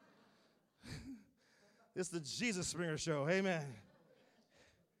 Amen. It's the Jesus Springer show. Amen.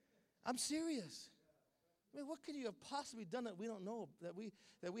 I'm serious. I mean, what could you have possibly done that we don't know, that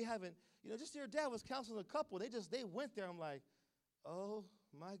we haven't? You know, just your dad was counseling a couple. They went there. I'm like, oh,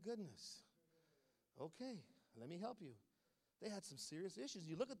 my goodness. Okay, let me help you. They had some serious issues.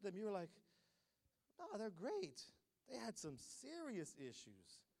 You look at them, you're like, no, they're great. They had some serious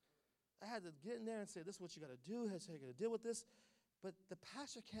issues. I had to get in there and say, this is what you got to do. That's how you got to deal with this. But the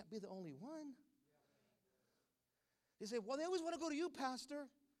pastor can't be the only one. You say, well, they always want to go to you, pastor,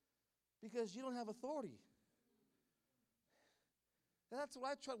 because you don't have authority. That's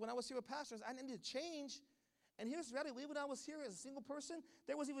what I tried when I was here with pastors. I needed to change. And here's the reality. When I was here as a single person,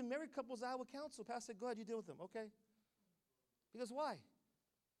 there was even married couples I would counsel. Pastor said, go ahead, you deal with them, okay? Because why?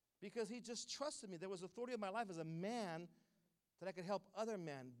 Because he just trusted me. There was authority in my life as a man that I could help other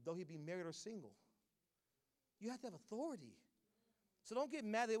men, though he be married or single. You have to have authority. So don't get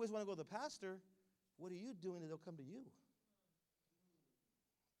mad. They always want to go to the pastor. What are you doing that they'll come to you?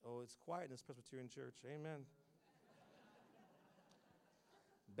 Oh, it's quiet in this Presbyterian church. Amen.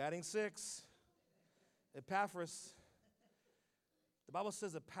 Batting six, Epaphras. The Bible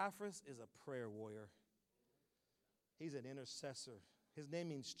says Epaphras is a prayer warrior. He's an intercessor. His name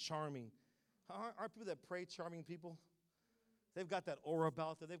means charming. Aren't people that pray charming people? They've got that aura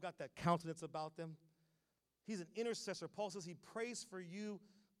about them. They've got that countenance about them. He's an intercessor. Paul says he prays for you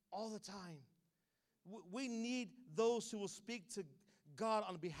all the time. We need those who will speak to God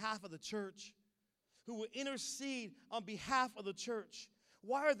on behalf of the church, who will intercede on behalf of the church.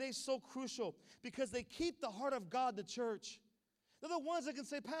 Why are they so crucial? Because they keep the heart of God in the church. They're the ones that can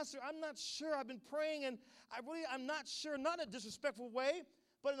say, Pastor, I'm not sure. I've been praying, and I'm not sure, not in a disrespectful way,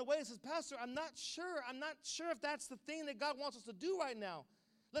 but in a way that says, Pastor, I'm not sure. I'm not sure if that's the thing that God wants us to do right now.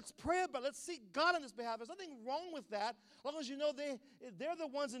 Let's pray about it. Let's seek God on this behalf. There's nothing wrong with that, as long as you know they're the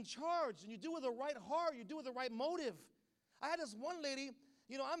ones in charge, and you do it with the right heart. You do it with the right motive. I had this one lady,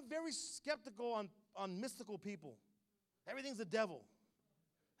 you know, I'm very skeptical on mystical people. Everything's the devil.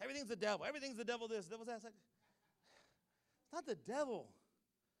 Everything's the devil. Everything's the devil this, the devil that. It's like, it's not the devil.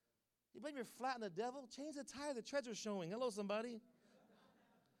 You blame your flat on the devil? Change the tire. The treads are showing. Hello, somebody.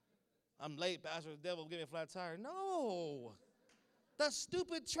 I'm late, Pastor. The devil give me a flat tire. No. The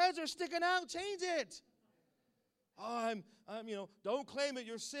stupid treads are sticking out. Change it. Oh, I'm, don't claim it.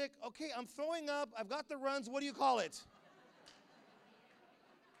 You're sick. Okay, I'm throwing up. I've got the runs. What do you call it?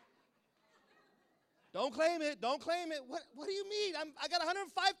 Don't claim it. Don't claim it. What do you mean? I got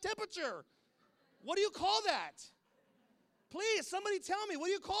 105 temperature. What do you call that? Please, somebody tell me. What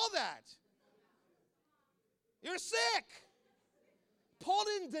do you call that? You're sick. Paul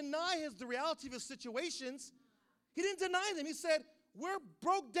didn't deny the reality of his situations. He didn't deny them. He said, we're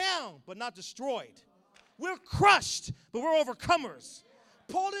broke down, but not destroyed. We're crushed, but we're overcomers.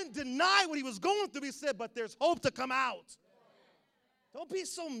 Paul didn't deny what he was going through. He said, but there's hope to come out. Don't be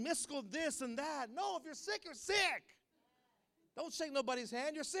so mystical, this and that. No, if you're sick, you're sick. Don't shake nobody's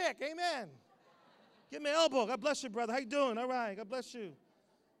hand. You're sick. Amen. Give me an elbow. God bless you, brother. How you doing? All right. God bless you.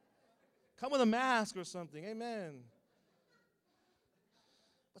 Come with a mask or something. Amen.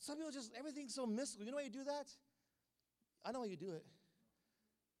 But some people just, everything's so mystical. You know why you do that? I know why you do it.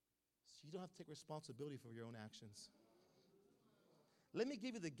 So you don't have to take responsibility for your own actions. Let me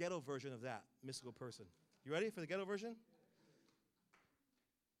give you the ghetto version of that mystical person. You ready for the ghetto version?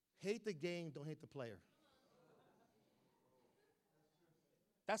 Hate the game, don't hate the player.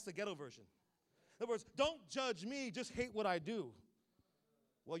 That's the ghetto version. In other words, don't judge me, just hate what I do.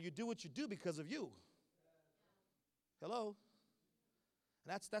 Well, you do what you do because of you. Hello?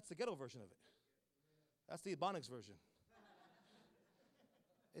 And that's the ghetto version of it. That's the Ebonics version.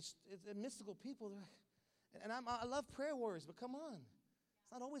 It's mystical people. And I love prayer warriors, but come on.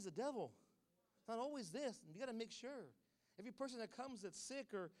 It's not always the devil. It's not always this. And you got to make sure. Every person that comes that's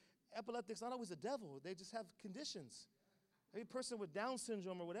sick or epileptic, it's not always the devil. They just have conditions. Every person with Down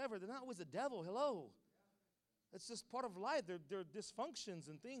syndrome or whatever, they're not always the devil. Hello. It's just part of life. They're dysfunctions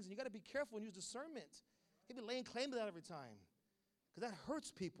and things, and you got to be careful and use discernment. You can't be laying claim to that every time, because that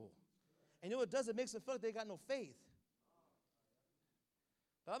hurts people. And you know what it does? It makes them feel like they got no faith.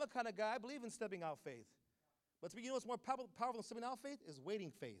 But I'm the kind of guy, I believe in stepping out faith. But you know what's more powerful than stepping out faith? Is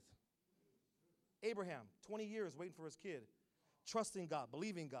waiting faith. Abraham, 20 years waiting for his kid, trusting God,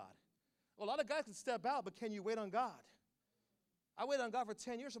 believing God. Well, a lot of guys can step out, but can you wait on God? I waited on God for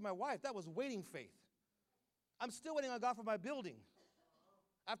 10 years with my wife. That was waiting faith. I'm still waiting on God for my building.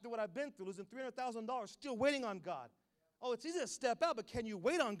 After what I've been through, losing $300,000, still waiting on God. Oh, it's easy to step out, but can you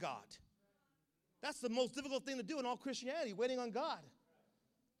wait on God? That's the most difficult thing to do in all Christianity, waiting on God.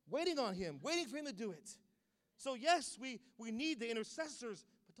 Waiting on Him, waiting for Him to do it. So yes, we need the intercessors,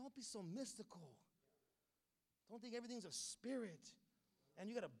 but don't be so mystical. Don't think everything's a spirit. And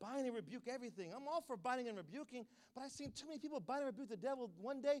you got to bind and rebuke everything. I'm all for binding and rebuking, but I've seen too many people bind and rebuke the devil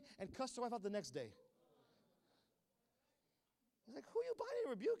one day and cuss their wife out the next day. He's like, who are you binding and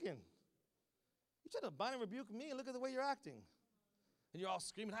rebuking? You try to bind and rebuke me, and look at the way you're acting. And you're all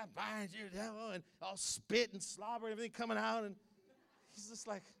screaming, I bind you, devil, and all spit and slobber and everything coming out. And he's just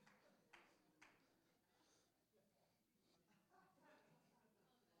like,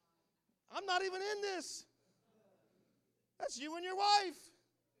 I'm not even in this. That's you and your wife.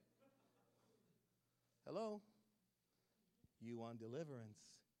 Hello? You want deliverance,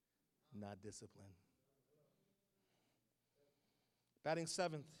 not discipline. Batting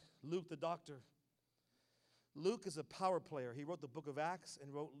seventh, Luke the doctor. Luke is a power player. He wrote the book of Acts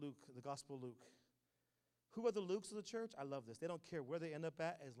and wrote Luke, the Gospel of Luke. Who are the Lukes of the church? I love this. They don't care where they end up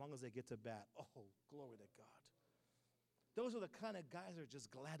at as long as they get to bat. Oh, glory to God. Those are the kind of guys that are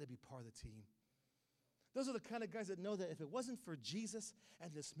just glad to be part of the team. Those are the kind of guys that know that if it wasn't for Jesus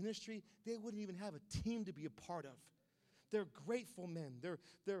and this ministry, they wouldn't even have a team to be a part of. They're grateful men. They're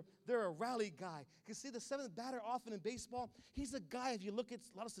a rally guy. You see, the seventh batter often in baseball, he's a guy, if you look at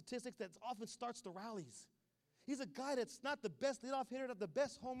a lot of statistics, that often starts the rallies. He's a guy that's not the best leadoff hitter, not the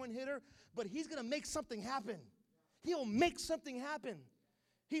best home run hitter, but he's going to make something happen. He'll make something happen.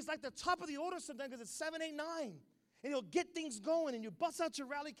 He's like the top of the order sometimes because it's 7, 8, 9. And he'll get things going, and you bust out your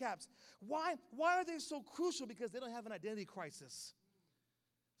rally caps. Why are they so crucial? Because they don't have an identity crisis.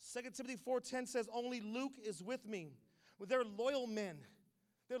 2 Timothy 4:10 says, only Luke is with me. Well, they're loyal men.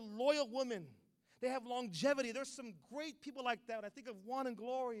 They're loyal women. They have longevity. There's some great people like that. I think of Juan and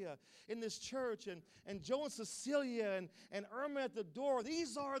Gloria in this church, and Joe and Cecilia, and Irma at the door.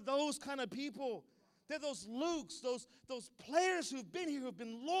 These are those kind of people. They're those Lukes, those players who've been here, who've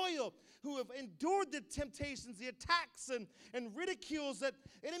been loyal, who have endured the temptations, the attacks, and ridicules that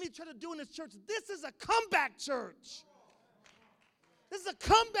the enemy tried to do in this church. This is a comeback church. This is a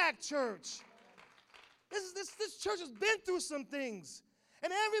comeback church. This church has been through some things.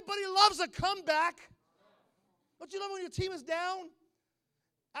 And everybody loves a comeback. Don't you love when your team is down?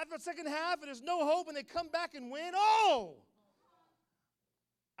 After the second half and there's no hope and they come back and win? Oh!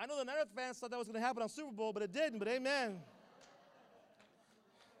 I know the Niners fans thought that was going to happen on Super Bowl, but it didn't, but amen.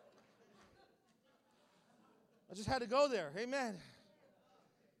 I just had to go there. Amen.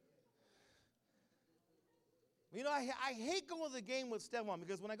 You know, I hate going to the game with Stephon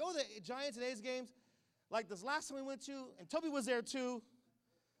because when I go to the Giants and A's games, like this last time we went to, and Toby was there too,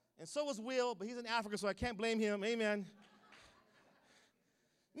 and so was Will, but he's in Africa, so I can't blame him. Amen.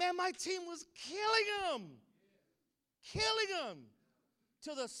 Man, my team was killing him. Killing him.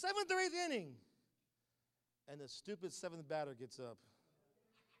 Till the 7th or 8th inning. And the stupid 7th batter gets up.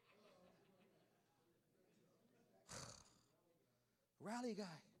 Rally guy.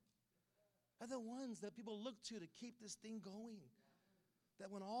 Are the ones that people look to keep this thing going. That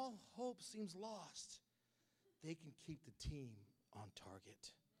when all hope seems lost, they can keep the team on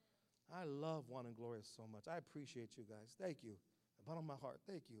target. I love Juan and Gloria so much. I appreciate you guys. Thank you. The bottom of my heart,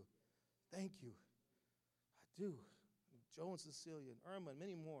 thank you. Thank you. I do. Joe and Cecilia and Irma and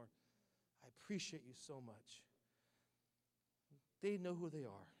many more. I appreciate you so much. They know who they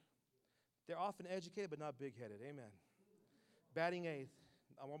are. They're often educated but not big-headed. Amen. Batting eighth.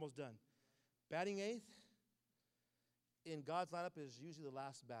 I'm almost done. Batting eighth in God's lineup is usually the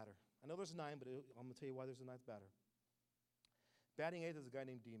last batter. I know there's 9, but I'm going to tell you why there's a 9th batter. Batting eighth is a guy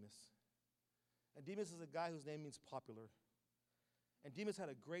named Demas. And Demas is a guy whose name means popular. And Demas had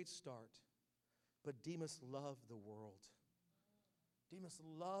a great start, but Demas loved the world. Demas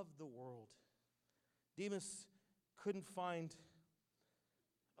loved the world. Demas couldn't find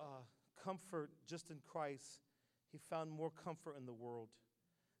comfort just in Christ. He found more comfort in the world.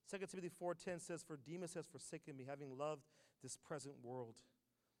 2 Timothy 4:10 says, "For Demas has forsaken me, having loved this present world."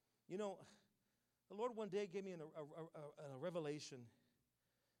 You know, the Lord one day gave me a revelation.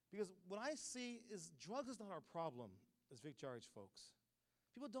 Because what I see is drugs is not our problem as Victory Outreach folks.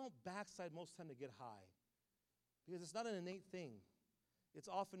 People don't backslide most of the time to get high. Because it's not an innate thing. It's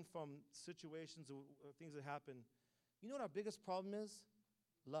often from situations or things that happen. You know what our biggest problem is?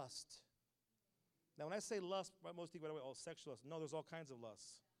 Lust. Now, when I say lust, most people right away, sexual lust. No, there's all kinds of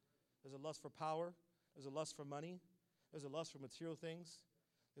lusts. There's a lust for power. There's a lust for money. There's a lust for material things.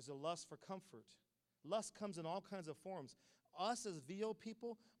 There's a lust for comfort. Lust comes in all kinds of forms. Us as VO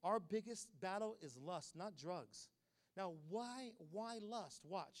people, our biggest battle is lust, not drugs. Now, why lust?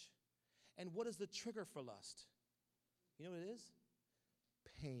 Watch. And what is the trigger for lust? You know what it is?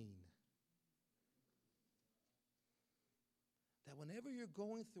 Pain. That whenever you're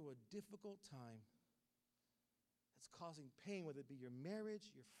going through a difficult time that's causing pain, whether it be your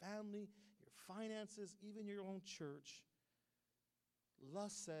marriage, your family, your finances, even your own church,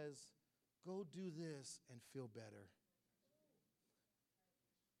 lust says, go do this and feel better.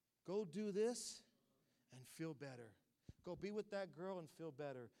 Go do this and feel better. Go be with that girl and feel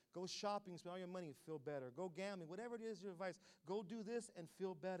better. Go shopping, spend all your money and feel better. Go gambling, whatever it is your advice. Go do this and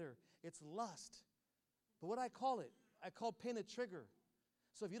feel better. It's lust. But what I call it, I call pain a trigger.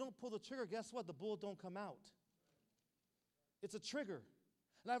 So if you don't pull the trigger, guess what? The bull don't come out. It's a trigger.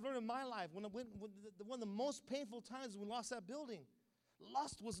 And I've learned in my life, one of the most painful times when we lost that building,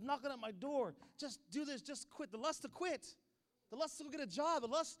 lust was knocking at my door. Just do this, just quit. The lust to quit. The lust to go get a job.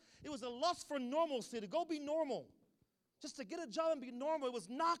 It was a lust for normalcy, to go be normal. Just to get a job and be normal. It was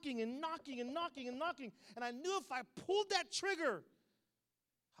knocking and knocking and knocking and knocking. And I knew if I pulled that trigger,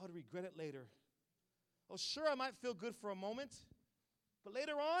 I would regret it later. Oh, sure, I might feel good for a moment, but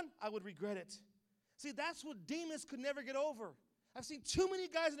later on, I would regret it. See, that's what Demas could never get over. I've seen too many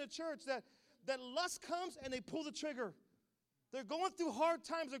guys in the church that lust comes and they pull the trigger. They're going through hard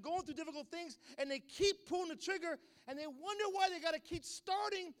times, they're going through difficult things, and they keep pulling the trigger, and they wonder why they got to keep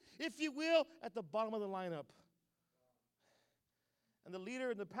starting, if you will, at the bottom of the lineup. And the leader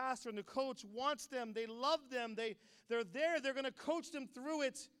and the pastor and the coach wants them. They love them. They're there. They're going to coach them through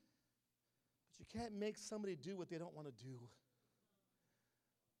it. But you can't make somebody do what they don't want to do.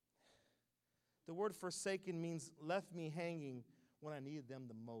 The word forsaken means left me hanging when I needed them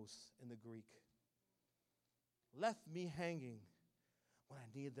the most in the Greek. Left me hanging when I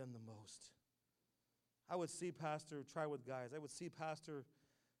needed them the most. I would see Pastor try with guys. I would see Pastor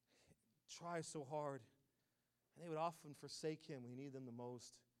try so hard. And they would often forsake him when he needed them the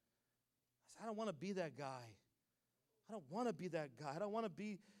most. I said, I don't want to be that guy. I don't want to be that guy. I don't want to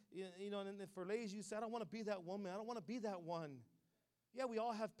be, and for ladies, you say, I don't want to be that woman. I don't want to be that one. Yeah, we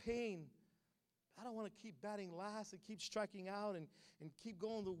all have pain. I don't want to keep batting last and keep striking out and keep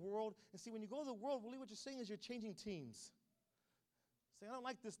going to the world. And see, when you go to the world, really what you're saying is you're changing teams. Say, I don't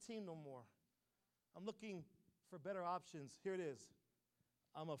like this team no more. I'm looking for better options. Here it is.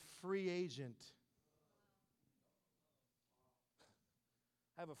 I'm a free agent.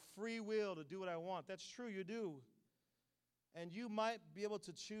 I have a free will to do what I want. That's true, you do. And you might be able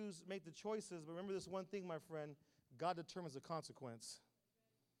to choose, make the choices, but remember this one thing, my friend, God determines the consequence.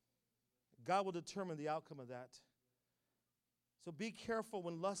 God will determine the outcome of that. So be careful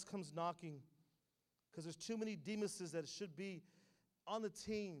when lust comes knocking, because there's too many Demases that should be on the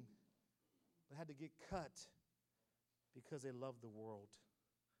team, but had to get cut because they love the world.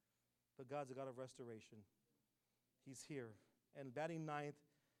 But God's a God of restoration. He's here. And batting ninth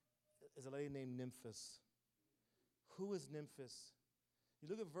is a lady named Nymphis. Who is Nymphis? You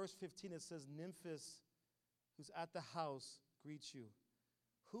look at verse 15, it says, Nymphis, who's at the house, greets you.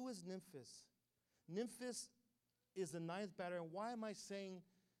 Who is Nymphis? Nymphis is the ninth batter. And why am I saying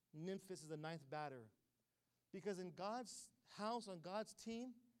Nymphis is the ninth batter? Because in God's house, on God's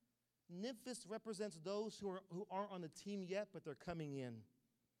team, Nymphis represents those who aren't on the team yet, but they're coming in.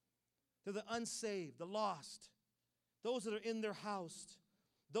 They're the unsaved, the lost, those that are in their house,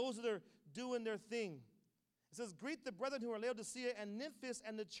 those that are doing their thing. It says, greet the brethren who are Laodicea and Nymphis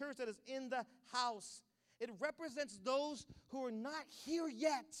and the church that is in the house. It represents those who are not here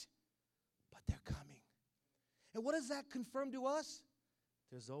yet, but they're coming. And what does that confirm to us?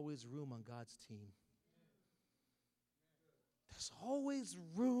 There's always room on God's team. There's always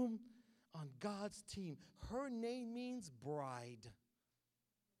room on God's team. Her name means bride.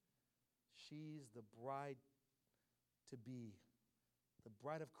 She's the bride to be, the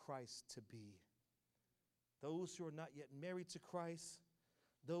bride of Christ to be. Those who are not yet married to Christ,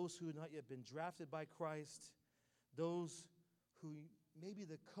 those who have not yet been drafted by Christ, those who maybe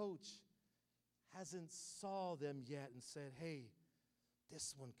the coach hasn't saw them yet and said, hey,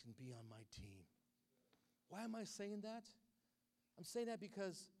 this one can be on my team. Why am I saying that? I'm saying that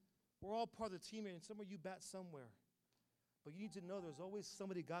because we're all part of the team here, and somewhere you bat somewhere. But you need to know there's always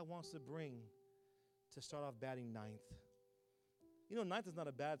somebody God wants to bring to start off batting ninth. You know, ninth is not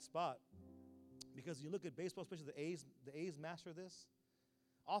a bad spot because you look at baseball, especially the A's master this.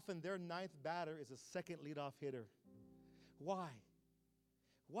 Often their ninth batter is a second leadoff hitter. Why?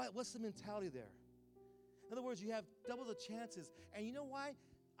 What's the mentality there? In other words, you have double the chances. And you know why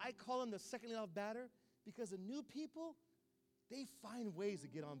I call him the second leadoff batter? Because the new people, they find ways to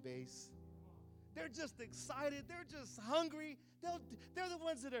get on base. They're just excited. They're just hungry. They're the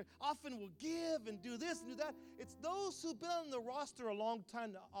ones that often will give and do this and do that. It's those who've been on the roster a long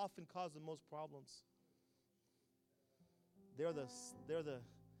time that often cause the most problems. They're the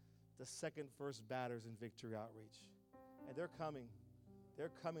second first batters in Victory Outreach. And they're coming.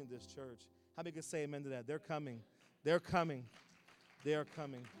 They're coming to this church. How many can say amen to that? They're coming. They're coming. They are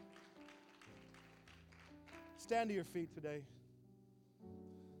coming. Stand to your feet today.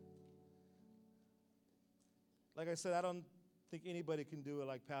 Like I said, I don't think anybody can do it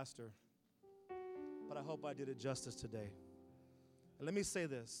like Pastor, but I hope I did it justice today. And let me say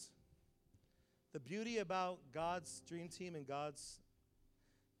this. The beauty about God's dream team and God's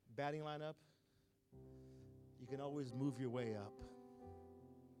batting lineup, you can always move your way up.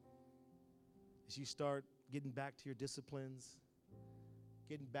 As you start getting back to your disciplines,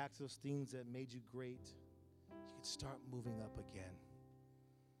 getting back to those things that made you great, you can start moving up again.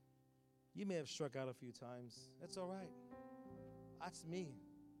 You may have struck out a few times. That's all right. That's me.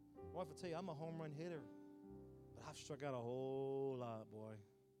 My wife will tell you, I'm a home run hitter. But I've struck out a whole lot, boy.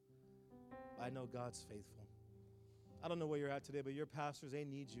 I know God's faithful. I don't know where you're at today, but your pastors, they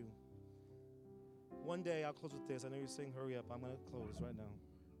need you. One day, I'll close with this. I know you're saying, hurry up. I'm going to close right now.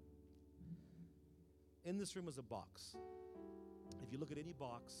 In this room is a box. If you look at any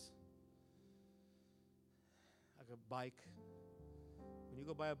box, like a bike, when you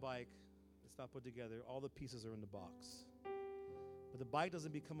go buy a bike, it's not put together. All the pieces are in the box. But the bike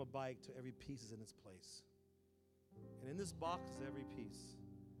doesn't become a bike till every piece is in its place. And in this box is every piece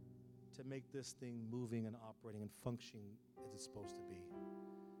to make this thing moving and operating and functioning as it's supposed to be.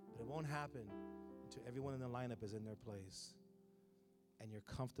 But it won't happen until everyone in the lineup is in their place and you're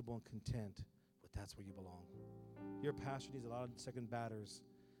comfortable and content with that's where you belong. Your pastor needs a lot of second batters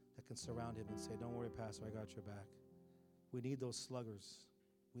that can surround him and say, don't worry, Pastor, I got your back. We need those sluggers.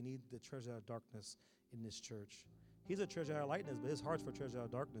 We need the treasure out of darkness in this church. He's a treasure out of lightness, but his heart's for treasure out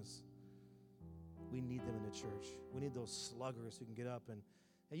of darkness. We need them in the church. We need those sluggers who can get up and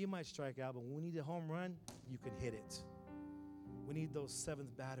you might strike out, but when we need a home run, you can hit it. We need those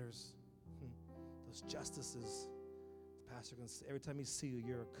seventh batters, those justices. The pastor can say, every time he sees you,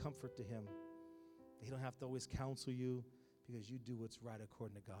 you're a comfort to him. He don't have to always counsel you because you do what's right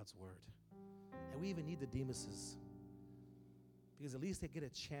according to God's word. And we even need the Demases, because at least they get a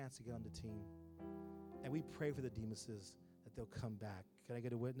chance to get on the team. And we pray for the Demases that they'll come back. Can I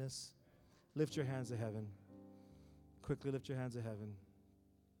get a witness? Lift your hands to heaven. Quickly lift your hands to heaven.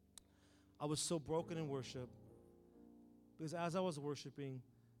 I was so broken in worship because as I was worshiping,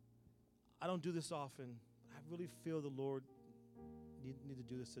 I don't do this often. I really feel the Lord need to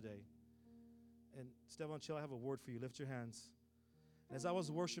do this today. And Stefan Chill, I have a word for you. Lift your hands. And as I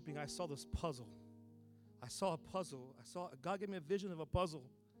was worshiping, I saw this puzzle. I saw a puzzle. God gave me a vision of a puzzle.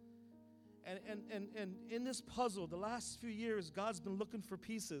 And in this puzzle, the last few years, God's been looking for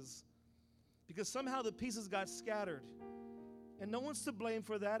pieces because somehow the pieces got scattered. And no one's to blame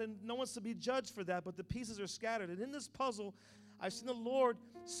for that, and no one's to be judged for that, but the pieces are scattered. And in this puzzle, I've seen the Lord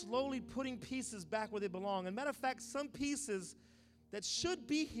slowly putting pieces back where they belong. And matter of fact, some pieces that should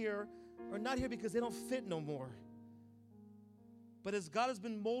be here are not here because they don't fit no more. But as God has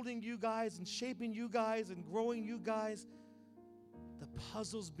been molding you guys and shaping you guys and growing you guys, the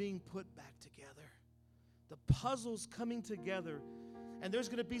puzzle's being put back together. The puzzle's coming together. And there's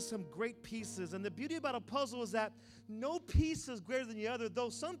going to be some great pieces. And the beauty about a puzzle is that no piece is greater than the other. Though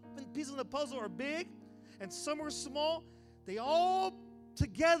some pieces of the puzzle are big and some are small, they all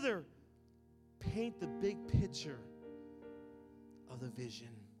together paint the big picture of the vision.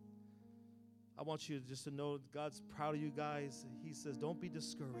 I want you just to know God's proud of you guys. He says, don't be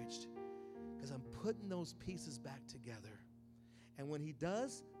discouraged because I'm putting those pieces back together. And when he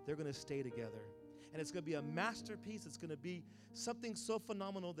does, they're going to stay together. And it's going to be a masterpiece. It's going to be something so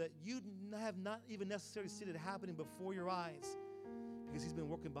phenomenal that you have not even necessarily seen it happening before your eyes, because he's been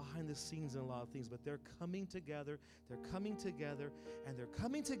working behind the scenes in a lot of things. But they're coming together. They're coming together. And they're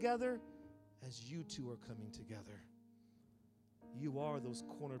coming together as you two are coming together. You are those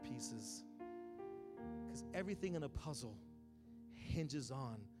corner pieces, because everything in a puzzle hinges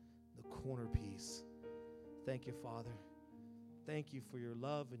on the corner piece. Thank you, Father. Thank you for your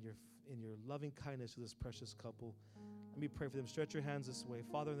love and your loving kindness to this precious couple. Let me pray for them. Stretch your hands this way.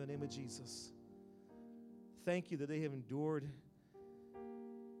 Father, in the name of Jesus, thank you that they have endured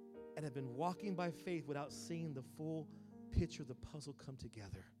and have been walking by faith without seeing the full picture of the puzzle come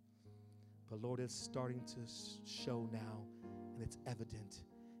together. But Lord, it's starting to show now, and it's evident.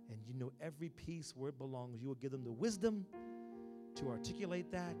 And you know every piece where it belongs. You will give them the wisdom to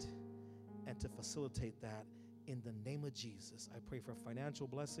articulate that and to facilitate that in the name of Jesus. I pray for financial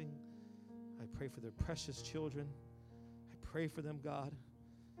blessing. I pray for their precious children. I pray for them, God.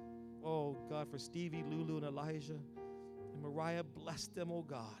 Oh, God, for Stevie, Lulu, and Elijah, and Mariah, bless them, oh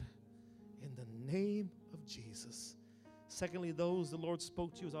God, in the name of Jesus. Secondly, those the Lord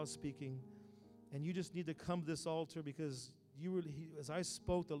spoke to you as I was speaking, and you just need to come to this altar, because as I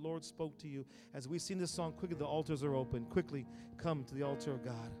spoke, the Lord spoke to you. As we sing this song, quickly, the altars are open. Quickly, come to the altar of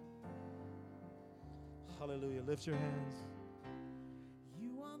God. Hallelujah. Lift your hands.